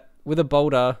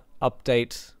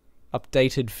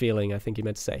updated feeling, I think he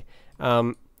meant to say.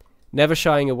 Never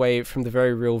shying away from the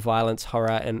very real violence,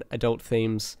 horror, and adult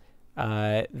themes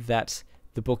that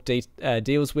the book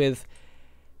deals with.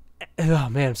 Oh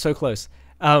man, so close.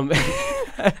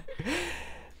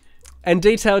 And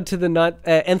detailed to the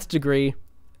nth degree,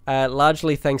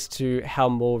 largely thanks to how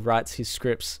Moore writes his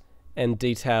scripts and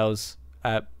details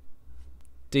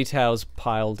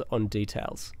piled on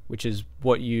details, which is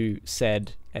what you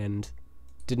said and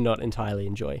did not entirely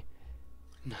enjoy.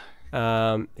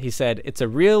 No. He said, it's a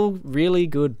really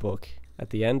good book at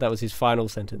the end. That was his final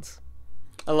sentence.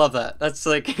 I love that. That's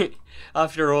like,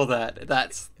 after all that,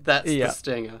 that's the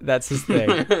stinger. That's his thing.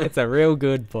 It's a real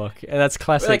good book. And that's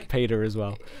classic Peter as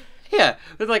well. Yeah,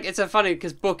 but like, it's so funny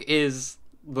because book is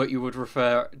what you would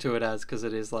refer to it as, because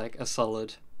it is like a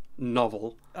solid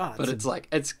novel. But it's like,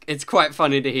 it's quite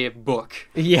funny to hear book.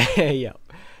 Yeah.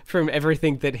 From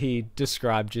everything that he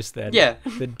described just then. Yeah,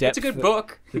 the depth, it's a good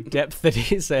book. The depth that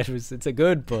he said was, it's a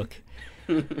good book.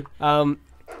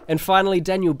 And finally,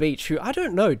 Daniel Beach, who I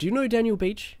don't know. Do you know Daniel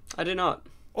Beach? I do not.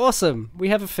 Awesome. We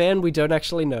have a fan we don't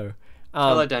actually know.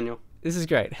 Hello, Daniel. This is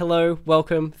great. Hello,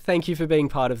 welcome. Thank you for being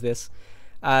part of this.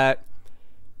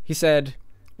 He said,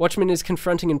 Watchmen is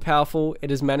confronting and powerful. It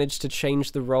has managed to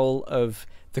change the role of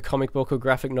the comic book or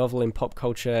graphic novel in pop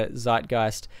culture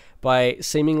zeitgeist by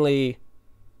seemingly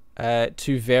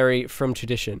to vary from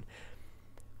tradition.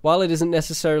 While it isn't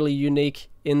necessarily unique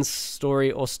in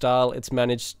story or style, it's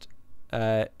managed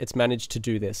to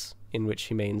do this, in which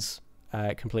he means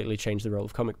completely change the role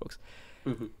of comic books.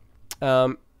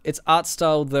 Mm-hmm. Its art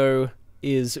style, though,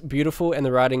 is beautiful, and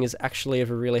the writing is actually of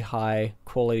a really high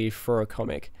quality for a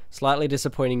comic. Slightly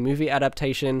disappointing movie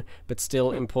adaptation, but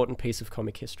still important piece of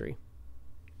comic history.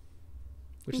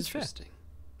 Which is fair.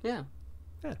 Yeah.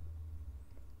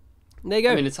 There you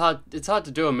go. I mean, it's hard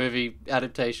to do a movie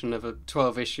adaptation of a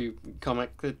 12-issue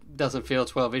comic that doesn't feel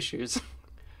 12 issues.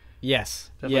 Yes.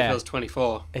 Definitely feels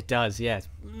 24. It does, yeah. It's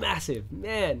massive.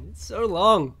 Man, it's so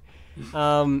long.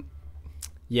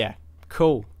 Yeah.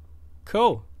 Cool.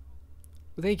 Well,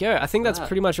 there you go. I think that's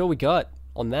pretty much all we got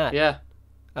on that. Yeah.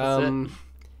 That's it.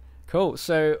 Cool.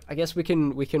 So I guess we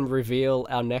can reveal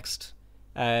our next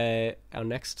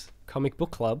comic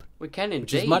book club. We can indeed.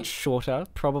 Which is much shorter,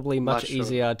 probably much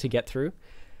easier to get through.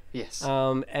 Yes.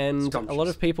 And a lot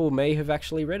of people may have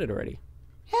actually read it already.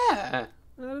 Yeah.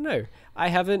 I don't know. I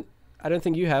haven't. I don't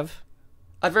think you have.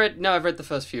 I've read the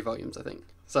first few volumes, I think.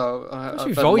 So first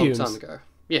few volumes? A long time ago.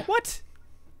 Yeah. What?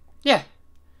 Yeah.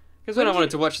 Because when I wanted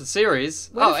to watch the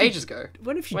series, ages ago.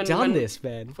 When have you done this,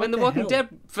 man? When The Walking Dead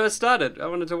first started, I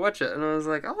wanted to watch it, and I was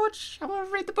like, I want to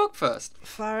read the book first.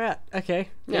 Far out. Okay,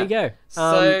 there you go.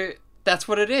 So that's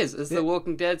what it is. It's The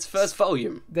Walking Dead's first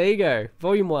volume. There you go,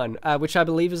 volume 1, which I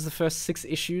believe is the first 6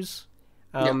 issues.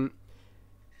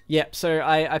 Yeah. So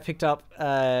I picked up,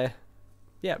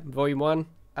 volume 1.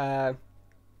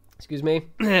 Excuse me,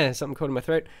 something caught in my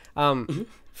throat.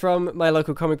 From my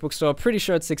local comic book store. Pretty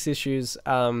sure it's 6 issues.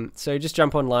 So just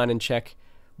jump online and check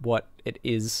what it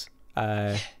is.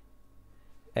 And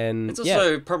it's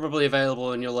also probably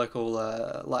available in your local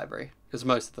library, because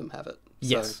most of them have it. So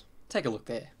yes. Take a look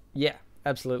there. Yeah,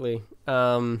 absolutely.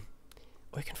 Or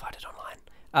you can find it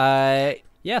online.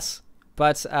 Yes.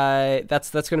 But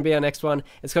that's going to be our next one.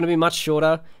 It's going to be much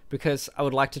shorter because I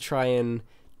would like to try and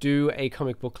do a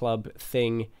comic book club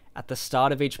thing at the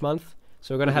start of each month.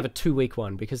 So we're going to have a 2-week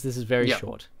one because this is very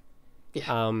short.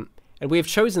 Yeah. And we have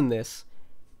chosen this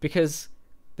because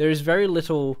there is very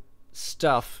little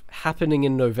stuff happening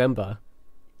in November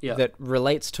Yeah. that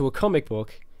relates to a comic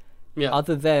book Yeah.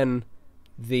 other than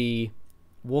the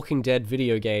Walking Dead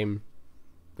video game,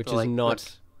 which is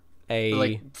not a...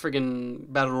 Like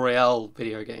friggin' Battle Royale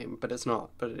video game, but it's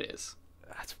not, but it is.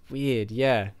 That's weird,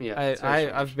 yeah. Yeah, it's very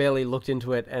strange. I've barely looked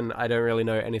into it, and I don't really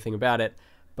know anything about it,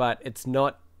 but it's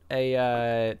not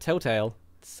a Telltale,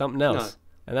 it's something else. No.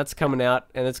 And that's coming out,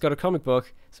 and it's got a comic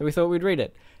book, so we thought we'd read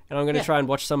it. And I'm going to try and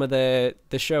watch some of the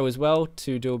show as well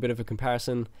to do a bit of a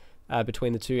comparison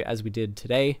between the two, as we did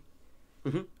today.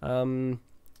 Mm-hmm.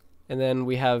 And then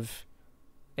we have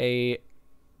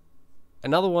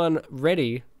another one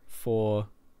ready for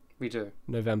We do.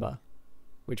 November,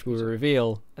 which we will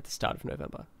reveal at the start of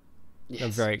November. Yes.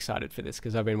 I'm very excited for this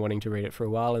because I've been wanting to read it for a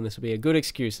while, and this will be a good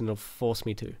excuse, and it'll force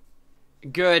me to.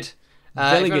 Good. Very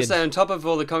if you want good. to stay on top of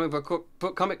all the comic book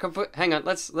cookbook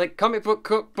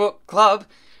club,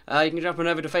 you can jump on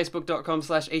over to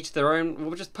facebook.com/each their own.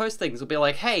 We'll just post things. We'll be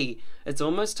like, hey, it's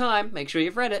almost time. Make sure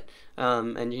you've read it.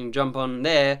 And you can jump on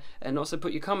there and also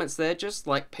put your comments there, just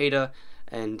like Peter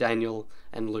and Daniel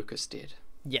and Lucas did.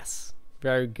 Yes,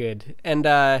 very good. And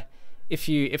if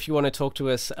you want to talk to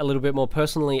us a little bit more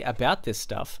personally about this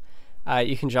stuff,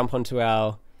 you can jump onto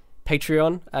our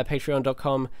Patreon,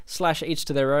 patreon.com/each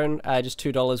to their own. Just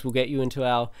 $2 will get you into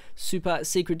our super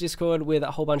secret Discord with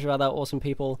a whole bunch of other awesome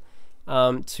people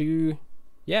to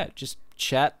just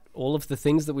chat all of the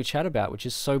things that we chat about, which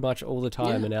is so much all the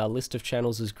time, and our list of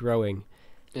channels is growing.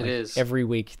 It is. Every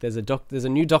week there's a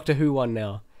new Doctor Who one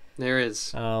now. There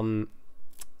is.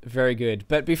 Very good.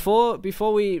 But before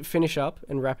we finish up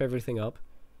and wrap everything up,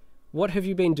 what have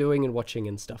you been doing and watching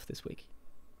and stuff this week?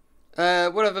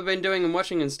 What have I been doing and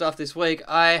watching and stuff this week?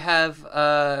 I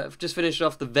have just finished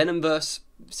off the Venomverse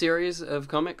series of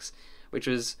comics, which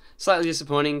was slightly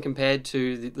disappointing compared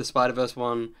to the Spider-Verse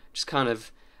one.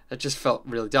 It just felt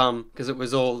really dumb because it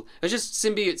was just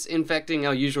symbiotes infecting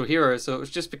our usual heroes, so it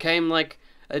just became like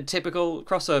a typical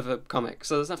crossover comic.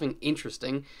 So there's nothing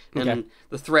interesting, and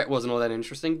the threat wasn't all that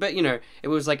interesting. But it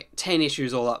was like 10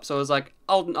 issues all up, so I was like,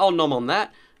 I'll nom on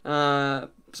that.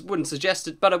 Wouldn't suggest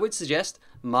it, but I would suggest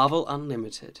Marvel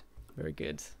Unlimited. Very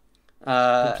good.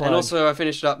 And also I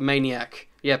finished up Maniac.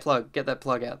 Yeah, get that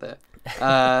plug out there.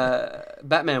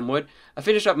 Batman would. I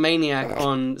finished up Maniac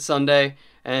on Sunday,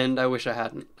 and I wish I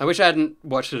hadn't. I wish I hadn't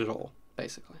watched it at all,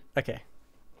 basically. Okay.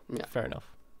 Yeah. Fair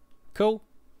enough. Cool.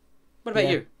 What about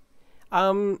you?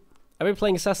 I've been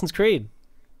playing Assassin's Creed.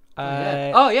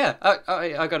 I got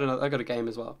a game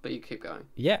as well, but you keep going.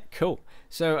 Yeah, cool.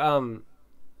 So,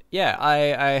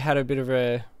 I had a bit of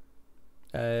a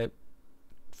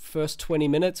first 20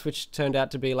 minutes, which turned out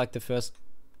to be like the first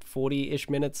 40-ish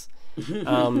minutes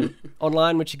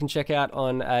online, which you can check out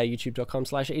on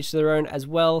youtube.com/each to their own as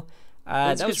well.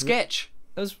 That's a good sketch.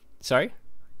 Sorry?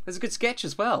 There's a good sketch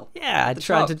as well. Yeah, I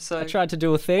tried to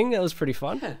do a thing. That was pretty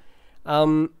fun.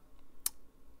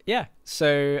 Yeah.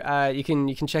 So you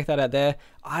can check that out there.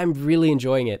 I'm really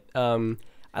enjoying it.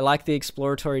 I like the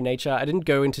exploratory nature. I didn't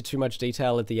go into too much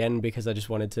detail at the end because I just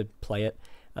wanted to play it.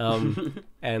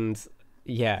 And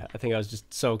yeah, I think I was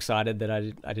just so excited that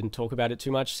I didn't talk about it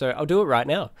too much. So I'll do it right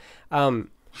now.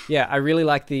 I really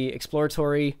like the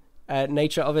exploratory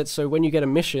nature of it. So when you get a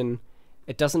mission,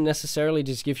 it doesn't necessarily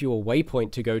just give you a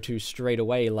waypoint to go to straight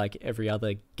away like every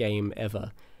other game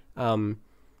ever.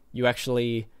 You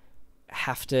actually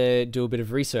have to do a bit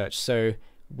of research. So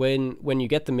when you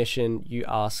get the mission, you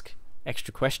ask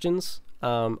extra questions.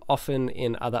 Often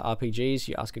in other RPGs,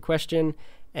 you ask a question,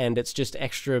 and it's just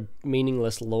extra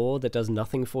meaningless lore that does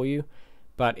nothing for you.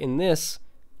 But in this,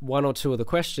 one or two of the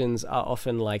questions are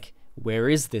often like, where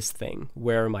is this thing?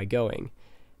 Where am I going?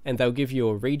 And they'll give you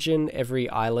a region. Every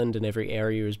island and every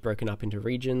area is broken up into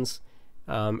regions.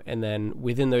 And then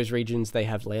within those regions, they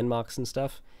have landmarks and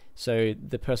stuff. So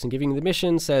the person giving the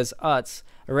mission says, it's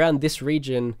around this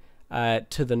region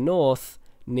to the north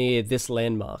near this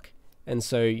landmark. And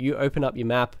so you open up your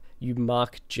map, you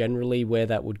mark generally where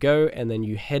that would go, and then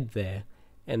you head there.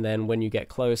 And then when you get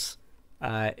close,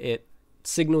 it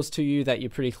signals to you that you're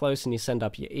pretty close, and you send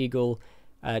up your eagle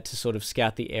to sort of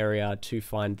scout the area to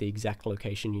find the exact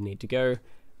location you need to go,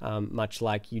 much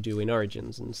like you do in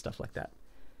Origins and stuff like that.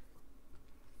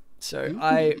 So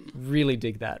I really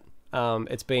dig that.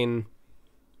 It's been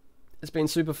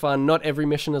super fun. Not every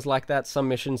mission is like that. Some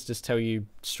missions just tell you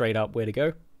straight up where to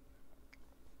go.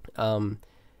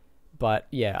 But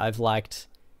yeah, I've liked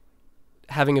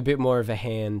having a bit more of a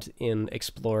hand in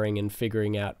exploring and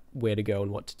figuring out where to go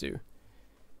and what to do,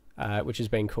 which has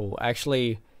been cool. I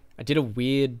did a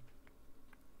weird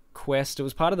quest. It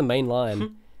was part of the main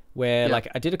line where like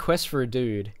I did a quest for a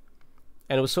dude,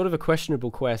 and it was sort of a questionable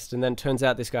quest, and then it turns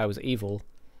out this guy was evil.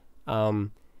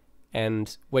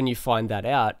 And when you find that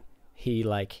out, he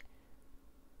like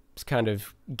kind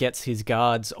of gets his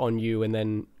guards on you, and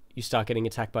then you start getting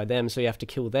attacked by them, so you have to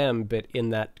kill them, but in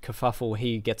that kerfuffle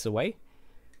he gets away.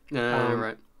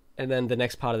 Right. And then the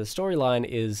next part of the storyline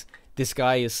is this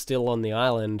guy is still on the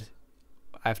island.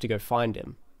 I have to go find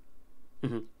him.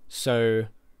 Mm-hmm. So,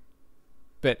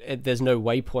 but there's no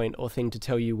waypoint or thing to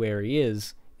tell you where he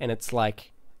is, and it's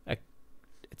like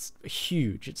it's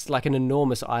huge. It's like an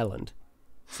enormous island.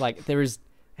 It's like there is.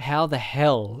 How the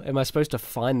hell am I supposed to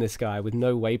find this guy with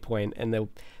no waypoint? And there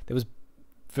was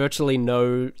virtually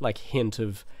no like hint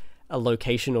of a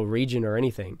location or region or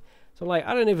anything. So I'm like,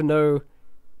 I don't even know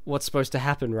what's supposed to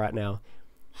happen right now.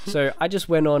 So I just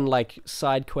went on like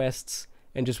side quests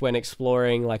and just went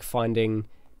exploring, like finding.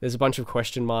 There's a bunch of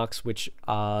question marks which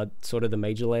are sort of the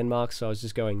major landmarks. So I was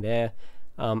just going there.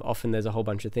 Often there's a whole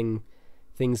bunch of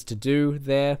things to do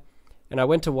there, and I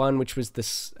went to one which was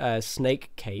this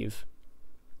snake cave.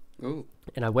 Ooh.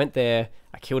 And I went there,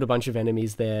 I killed a bunch of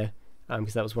enemies there,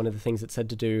 because that was one of the things it said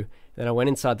to do. Then I went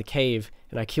inside the cave,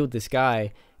 and I killed this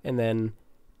guy, and then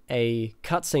a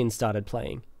cutscene started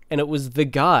playing. And it was the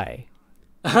guy.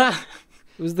 It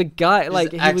was the guy,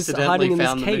 like, he was hiding in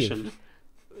this cave.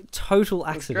 Total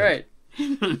accident.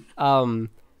 That's great.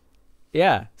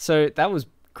 Yeah, so that was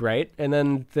great. And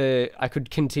then I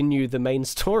could continue the main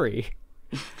story.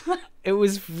 It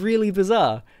was really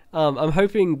bizarre. I'm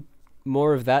hoping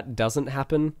more of that doesn't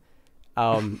happen,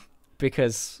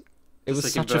 because it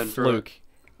was such a fluke.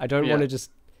 I don't want to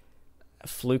just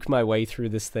fluke my way through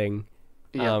this thing,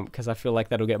 because I feel like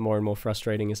that'll get more and more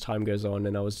frustrating as time goes on,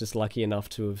 and I was just lucky enough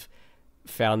to have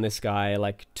found this guy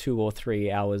like 2 or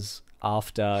 3 hours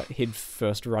after he'd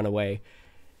first run away.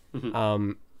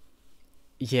 Mm-hmm.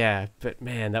 Yeah, but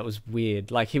man, that was weird.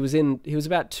 Like he was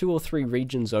about 2 or 3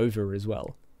 regions over as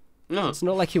well. No. It's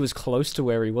not like he was close to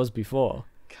where he was before.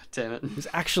 God damn it. It was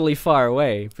actually far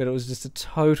away, but it was just a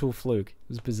total fluke. It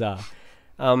was bizarre.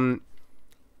 There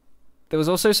was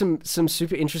also some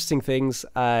super interesting things.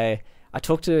 I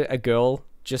talked to a girl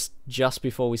just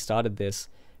before we started this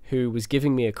who was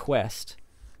giving me a quest,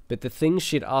 but the things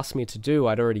she'd asked me to do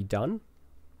I'd already done.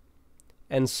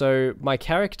 And so my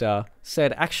character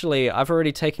said, actually, I've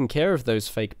already taken care of those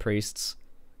fake priests.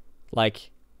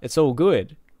 Like, it's all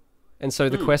good. And so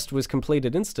the quest was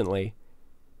completed instantly.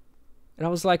 And I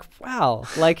was like, wow,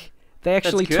 like they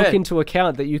actually took into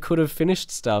account that you could have finished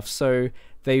stuff, so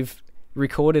they've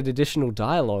recorded additional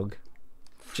dialogue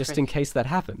just in case that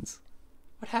happens.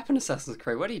 What happened, Assassin's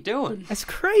Creed? What are you doing? That's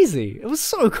crazy. It was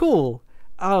so cool.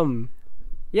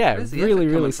 Yeah,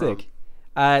 really sick.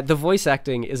 The voice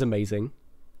acting is amazing.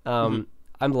 I'm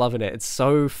loving it. It's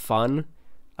so fun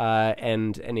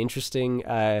and interesting.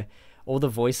 All the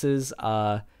voices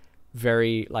are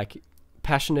very like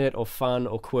passionate or fun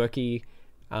or quirky,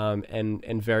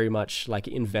 and very much like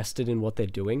invested in what they're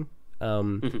doing.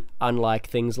 Unlike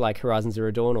things like Horizon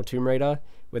Zero Dawn or Tomb Raider,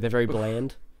 where they're very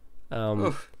bland.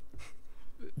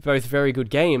 Both very good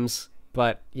games,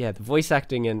 but yeah, the voice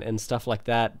acting and stuff like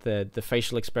that, the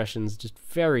facial expressions, just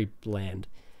very bland.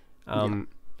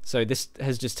 So this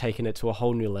has just taken it to a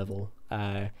whole new level.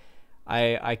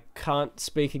 I can't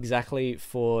speak exactly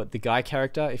for the guy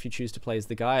character if you choose to play as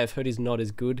the guy. I've heard he's not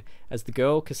as good as the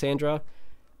girl, Cassandra,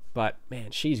 but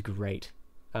man, she's great.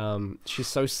 She's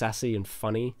so sassy and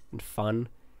funny and fun.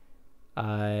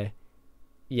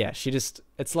 Yeah,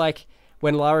 it's like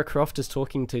when Lara Croft is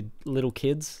talking to little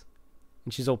kids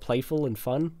and she's all playful and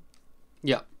fun.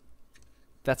 Yeah.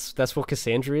 That's what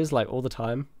Cassandra is, like, all the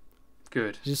time.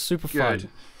 Good. She's super fun.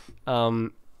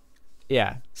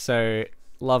 Yeah, so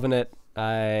loving it.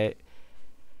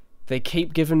 They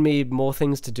keep giving me more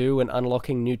things to do and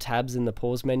unlocking new tabs in the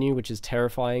pause menu, which is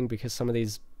terrifying because some of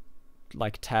these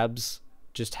like tabs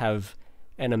just have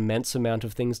an immense amount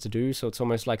of things to do, so it's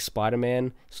almost like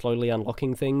Spider-Man slowly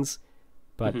unlocking things,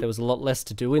 but there was a lot less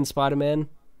to do in Spider-Man.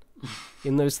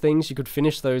 In those things, you could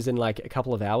finish those in like a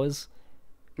couple of hours.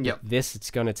 Yep. This, it's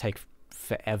going to take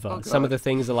forever. Oh, some of the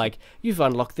things are like, you've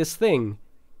unlocked this thing.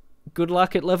 Good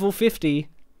luck at level 50.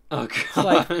 Oh, God. It's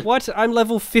like, what? I'm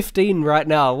level 15 right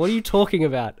now. What are you talking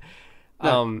about?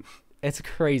 No. It's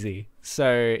crazy.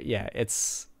 So, yeah,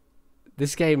 this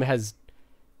game has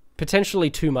potentially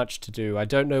too much to do. I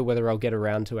don't know whether I'll get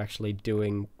around to actually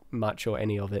doing much or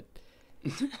any of it.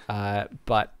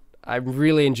 But I'm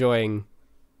really enjoying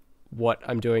what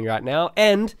I'm doing right now.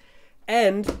 And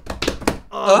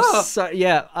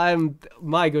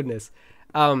my goodness.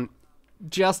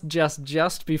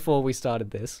 Just before we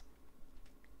started this,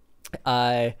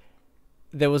 there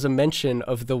was a mention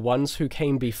of the ones who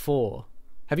came before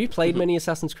Have you played many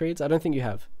Assassin's Creeds? I don't think you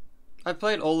have. I've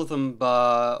played all of them,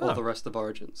 bar all the rest of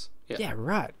Origins. Yeah. Yeah,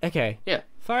 right. Okay. Yeah.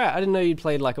 Far out. I didn't know you'd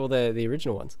played like all the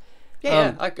original ones.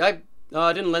 Yeah,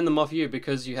 I didn't lend them off you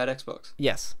because you had Xbox.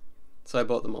 Yes. So I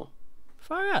bought them all.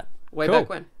 Far out. Way Cool. back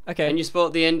when. Okay. And you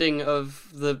spoiled the ending of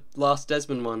the last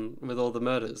Desmond one with all the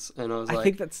murders, and I was like, I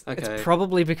think it's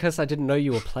probably because I didn't know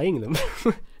you were playing them.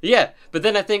 Yeah, but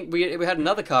then I think we had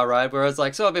another car ride where I was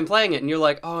like, so I've been playing it, and you're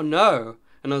like, oh no,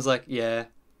 and I was like, yeah.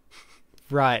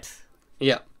 Right.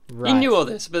 Yeah. Right. You knew all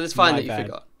this, but it's fine My that you bad.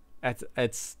 forgot.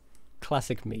 It's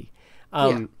classic me.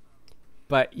 Yeah.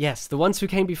 But yes, the ones who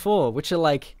came before, which are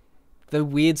like the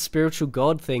weird spiritual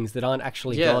god things that aren't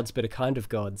actually gods, but are kind of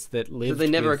gods that live. That they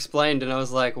never explained, and I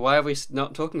was like, why are we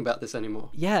not talking about this anymore?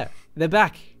 Yeah, they're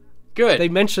back. Good. They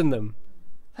mentioned them.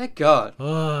 Thank God.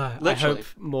 Oh, I hope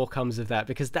more comes of that,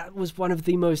 because that was one of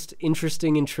the most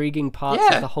interesting, intriguing parts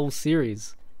of the whole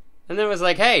series. And then it was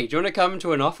like, hey, do you want to come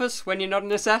to an office when you're not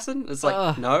an assassin? It's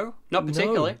like, no, not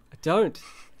particularly. No, I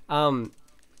don't.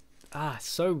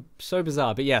 So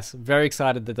bizarre. But yes, very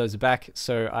excited that those are back.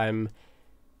 So I'm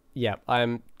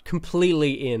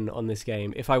completely in on this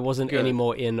game. If I wasn't any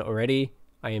more in already,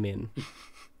 I am in. I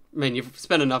mean, you've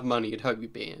spent enough money, you'd hope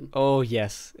you'd be in. Oh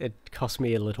yes, it cost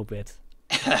me a little bit.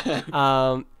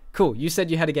 Cool. You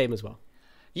said you had a game as well.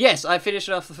 Yes, I finished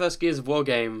off the first Gears of War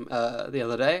game the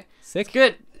other day. Sick. It's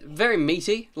good. Very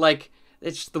meaty. Like,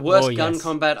 it's the worst gun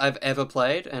combat I've ever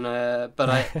played, and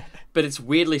but it's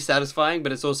weirdly satisfying.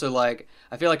 But it's also like,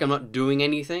 I feel like I'm not doing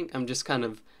anything. I'm just kind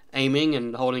of aiming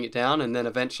and holding it down, and then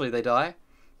eventually they die.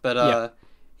 But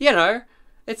you know,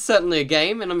 it's certainly a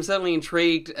game, and I'm certainly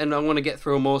intrigued, and I want to get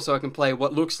through more so I can play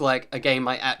what looks like a game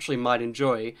I actually might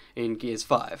enjoy in Gears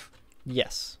 5.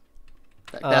 Yes.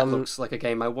 That looks like a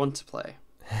game I want to play.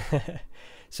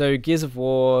 So Gears of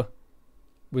War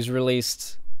was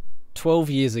released 12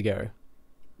 years ago.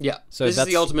 Yeah, so this is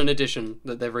the Ultimate Edition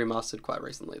that they've remastered quite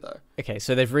recently, though. Okay,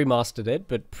 so they've remastered it,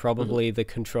 but probably the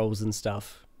controls and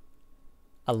stuff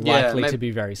are likely to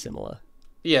be very similar.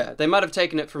 Yeah, they might have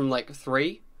taken it from, like,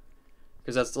 3,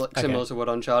 because that's similar to what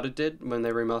Uncharted did when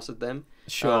they remastered them.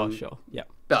 Sure, yeah.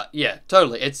 But, yeah,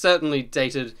 totally. It's certainly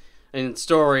dated in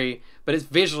story, but it's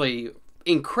visually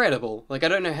incredible. Like, I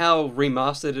don't know how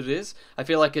remastered it is. I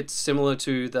feel like it's similar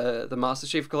to the Master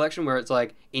Chief Collection, where it's,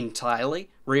 like,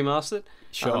 entirely remastered.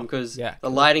 Sure. Because the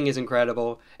lighting is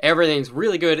incredible. Everything's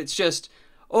really good. It's just,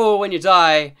 when you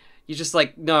die, you're just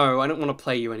like, no, I don't want to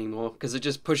play you anymore. Because it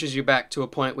just pushes you back to a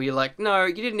point where you're like, no,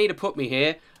 you didn't need to put me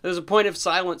here. There's a point of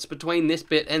silence between this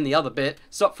bit and the other bit.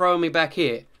 Stop throwing me back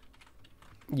here.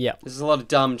 Yeah. There's a lot of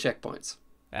dumb checkpoints.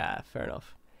 Fair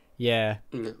enough. Yeah.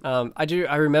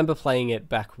 I remember playing it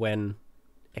back when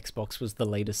Xbox was the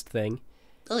latest thing.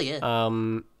 Oh, yeah.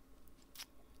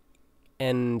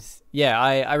 And yeah,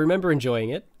 I remember enjoying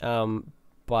it,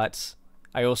 but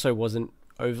I also wasn't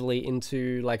overly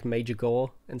into like major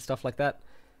gore and stuff like that.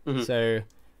 Mm-hmm. So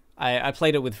I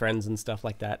played it with friends and stuff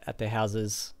like that at their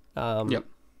houses. But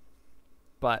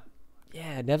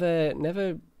yeah,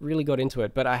 never really got into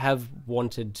it. But I have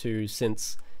wanted to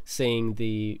since seeing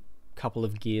the couple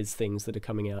of Gears things that are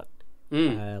coming out.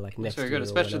 Like next year. Very good,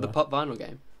 especially the Pop Vinyl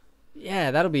game. Yeah,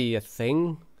 that'll be a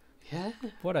thing. Yeah.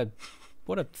 What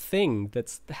a thing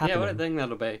that's happening. Yeah, what a thing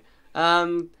that'll be.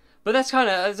 But that's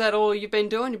is that all you've been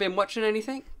doing? You've been watching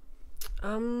anything?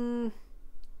 No,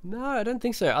 I don't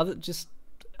think so.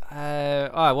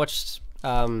 I watched,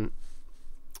 what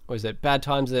was it? Bad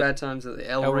Times at the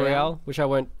El Royale, which I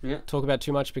won't talk about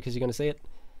too much because you're going to see it.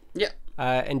 Yeah.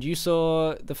 And you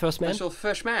saw The First Man? I saw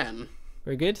First Man.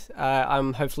 Very good.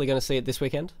 I'm hopefully going to see it this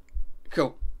weekend.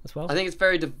 Cool. As well. I think it's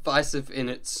very divisive in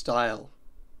its style.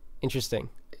 Interesting.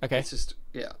 Okay. It's just,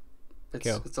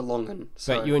 it's a long one.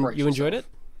 So but you enjoyed it?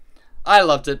 I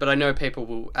loved it, but I know people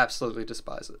will absolutely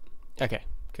despise it. Okay,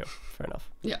 cool. Fair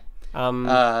enough. Yeah.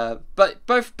 But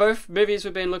both movies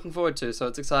we've been looking forward to, so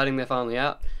it's exciting they're finally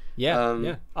out.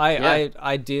 Yeah,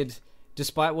 I did,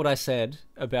 despite what I said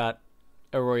about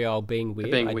a Royale being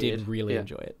weird, I did really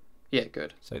enjoy it. Yeah,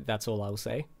 good. So that's all I'll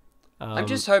say. I'm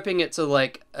just hoping it's a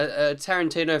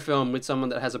Tarantino film with someone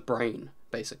that has a brain,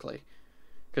 basically.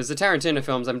 Because the Tarantino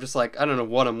films, I'm just like, I don't know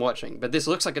what I'm watching. But this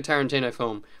looks like a Tarantino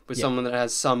film with someone that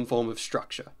has some form of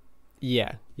structure.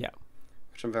 Yeah.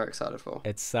 Which I'm very excited for.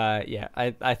 It's,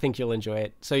 I think you'll enjoy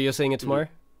it. So you're seeing it tomorrow?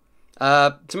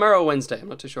 Tomorrow or Wednesday. I'm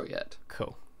not too sure yet.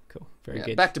 Cool. Very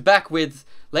good. Back to back with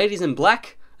Ladies in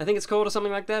Black, I think it's called, or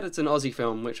something like that. It's an Aussie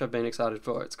film, which I've been excited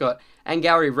for. It's got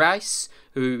Angourie Rice,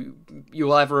 who you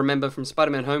will either remember from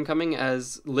Spider-Man Homecoming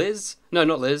as Liz. No,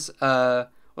 not Liz.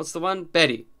 What's the one?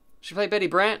 Betty. She played Betty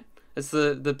Brant. It's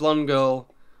the blonde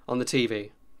girl on the TV.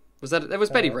 Was that? It was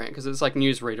Betty Brant because it's like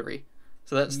newsreadery.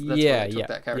 So that's why they took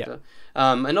that character.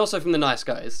 Yeah. And also from The Nice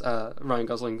Guys, Ryan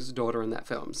Gosling's daughter in that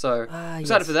film. So excited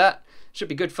yes. for that. Should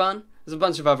be good fun. There's a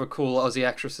bunch of other cool Aussie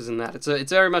actresses in that.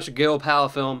 It's very much a girl power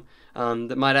film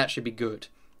that might actually be good.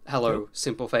 Hello, cool.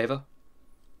 Simple Favor.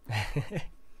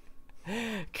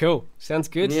 Cool. Sounds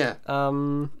good. Yeah.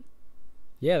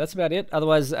 Yeah, that's about it.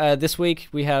 Otherwise, this week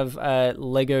we have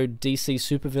Lego DC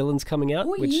Supervillains coming out,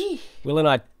 which Will and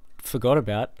I forgot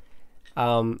about.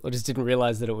 Or just didn't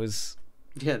realize that it was...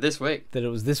 Yeah, this week. That it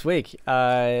was this week.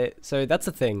 So that's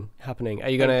a thing happening. Are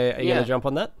you gonna jump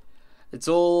on that? It's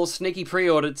all sneaky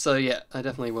pre-ordered, so yeah, I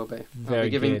definitely will be. Very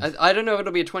good. I don't know if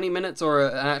it'll be a 20 minutes or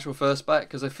an actual first bite,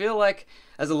 because I feel like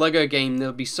as a Lego game,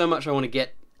 there'll be so much I want to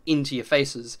get into your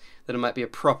faces that it might be a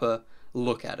proper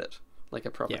look at it, like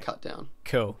a proper cut down.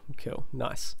 Cool,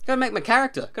 nice. Gotta make my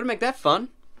character. Gotta make that fun.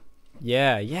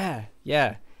 Yeah.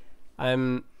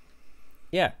 I'm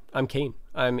keen.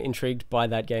 I'm intrigued by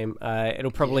that game. It'll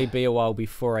probably be a while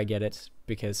before I get it,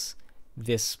 because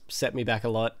this set me back a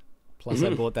lot. Plus,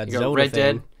 I bought that Zelda Red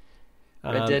thing.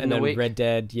 Dead. Red Dead in a week. Red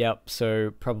Dead, yep.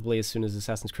 So probably as soon as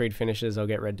Assassin's Creed finishes, I'll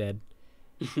get Red Dead.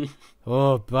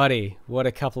 Oh, buddy, what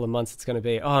a couple of months it's going to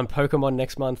be. Oh, and Pokemon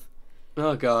next month.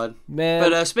 Oh, God. Man.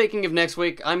 But speaking of next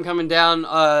week, I'm coming down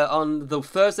on the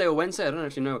Thursday or Wednesday. I don't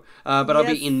actually know. But I'll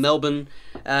be in Melbourne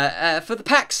for the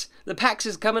PAX. The PAX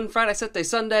is coming Friday, Saturday,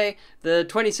 Sunday, the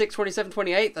 26th, 27th,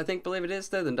 28th, I believe it is.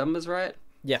 They're the numbers, right?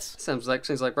 Yes. Seems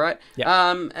like right.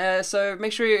 Yeah. So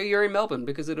make sure you're in Melbourne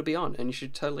because it'll be on and you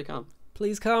should totally come.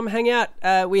 Please come hang out.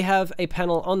 We have a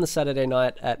panel on the Saturday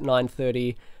night at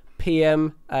 9:30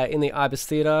 p.m. In the Ibis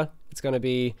Theatre. It's going to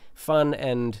be fun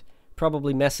and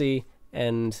probably messy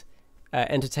and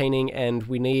entertaining, and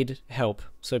we need help.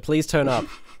 So please turn up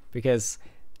because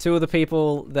two of the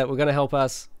people that were going to help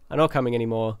us are not coming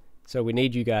anymore. So we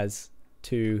need you guys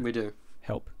to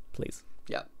help, please.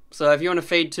 Yeah. So if you want to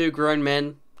feed two grown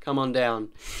men, come on down.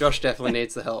 Josh definitely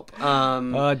needs the help. Do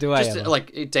I just ever?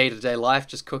 Like day-to-day life,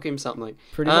 just cook him something.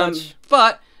 Pretty much.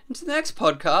 But into the next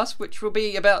podcast, which will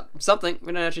be about something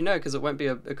we don't actually know because it won't be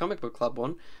a comic book club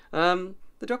one.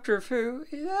 The Doctor of Who,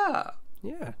 Yeah.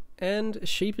 And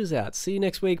Sheep is out. See you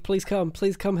next week. Please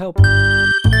come help.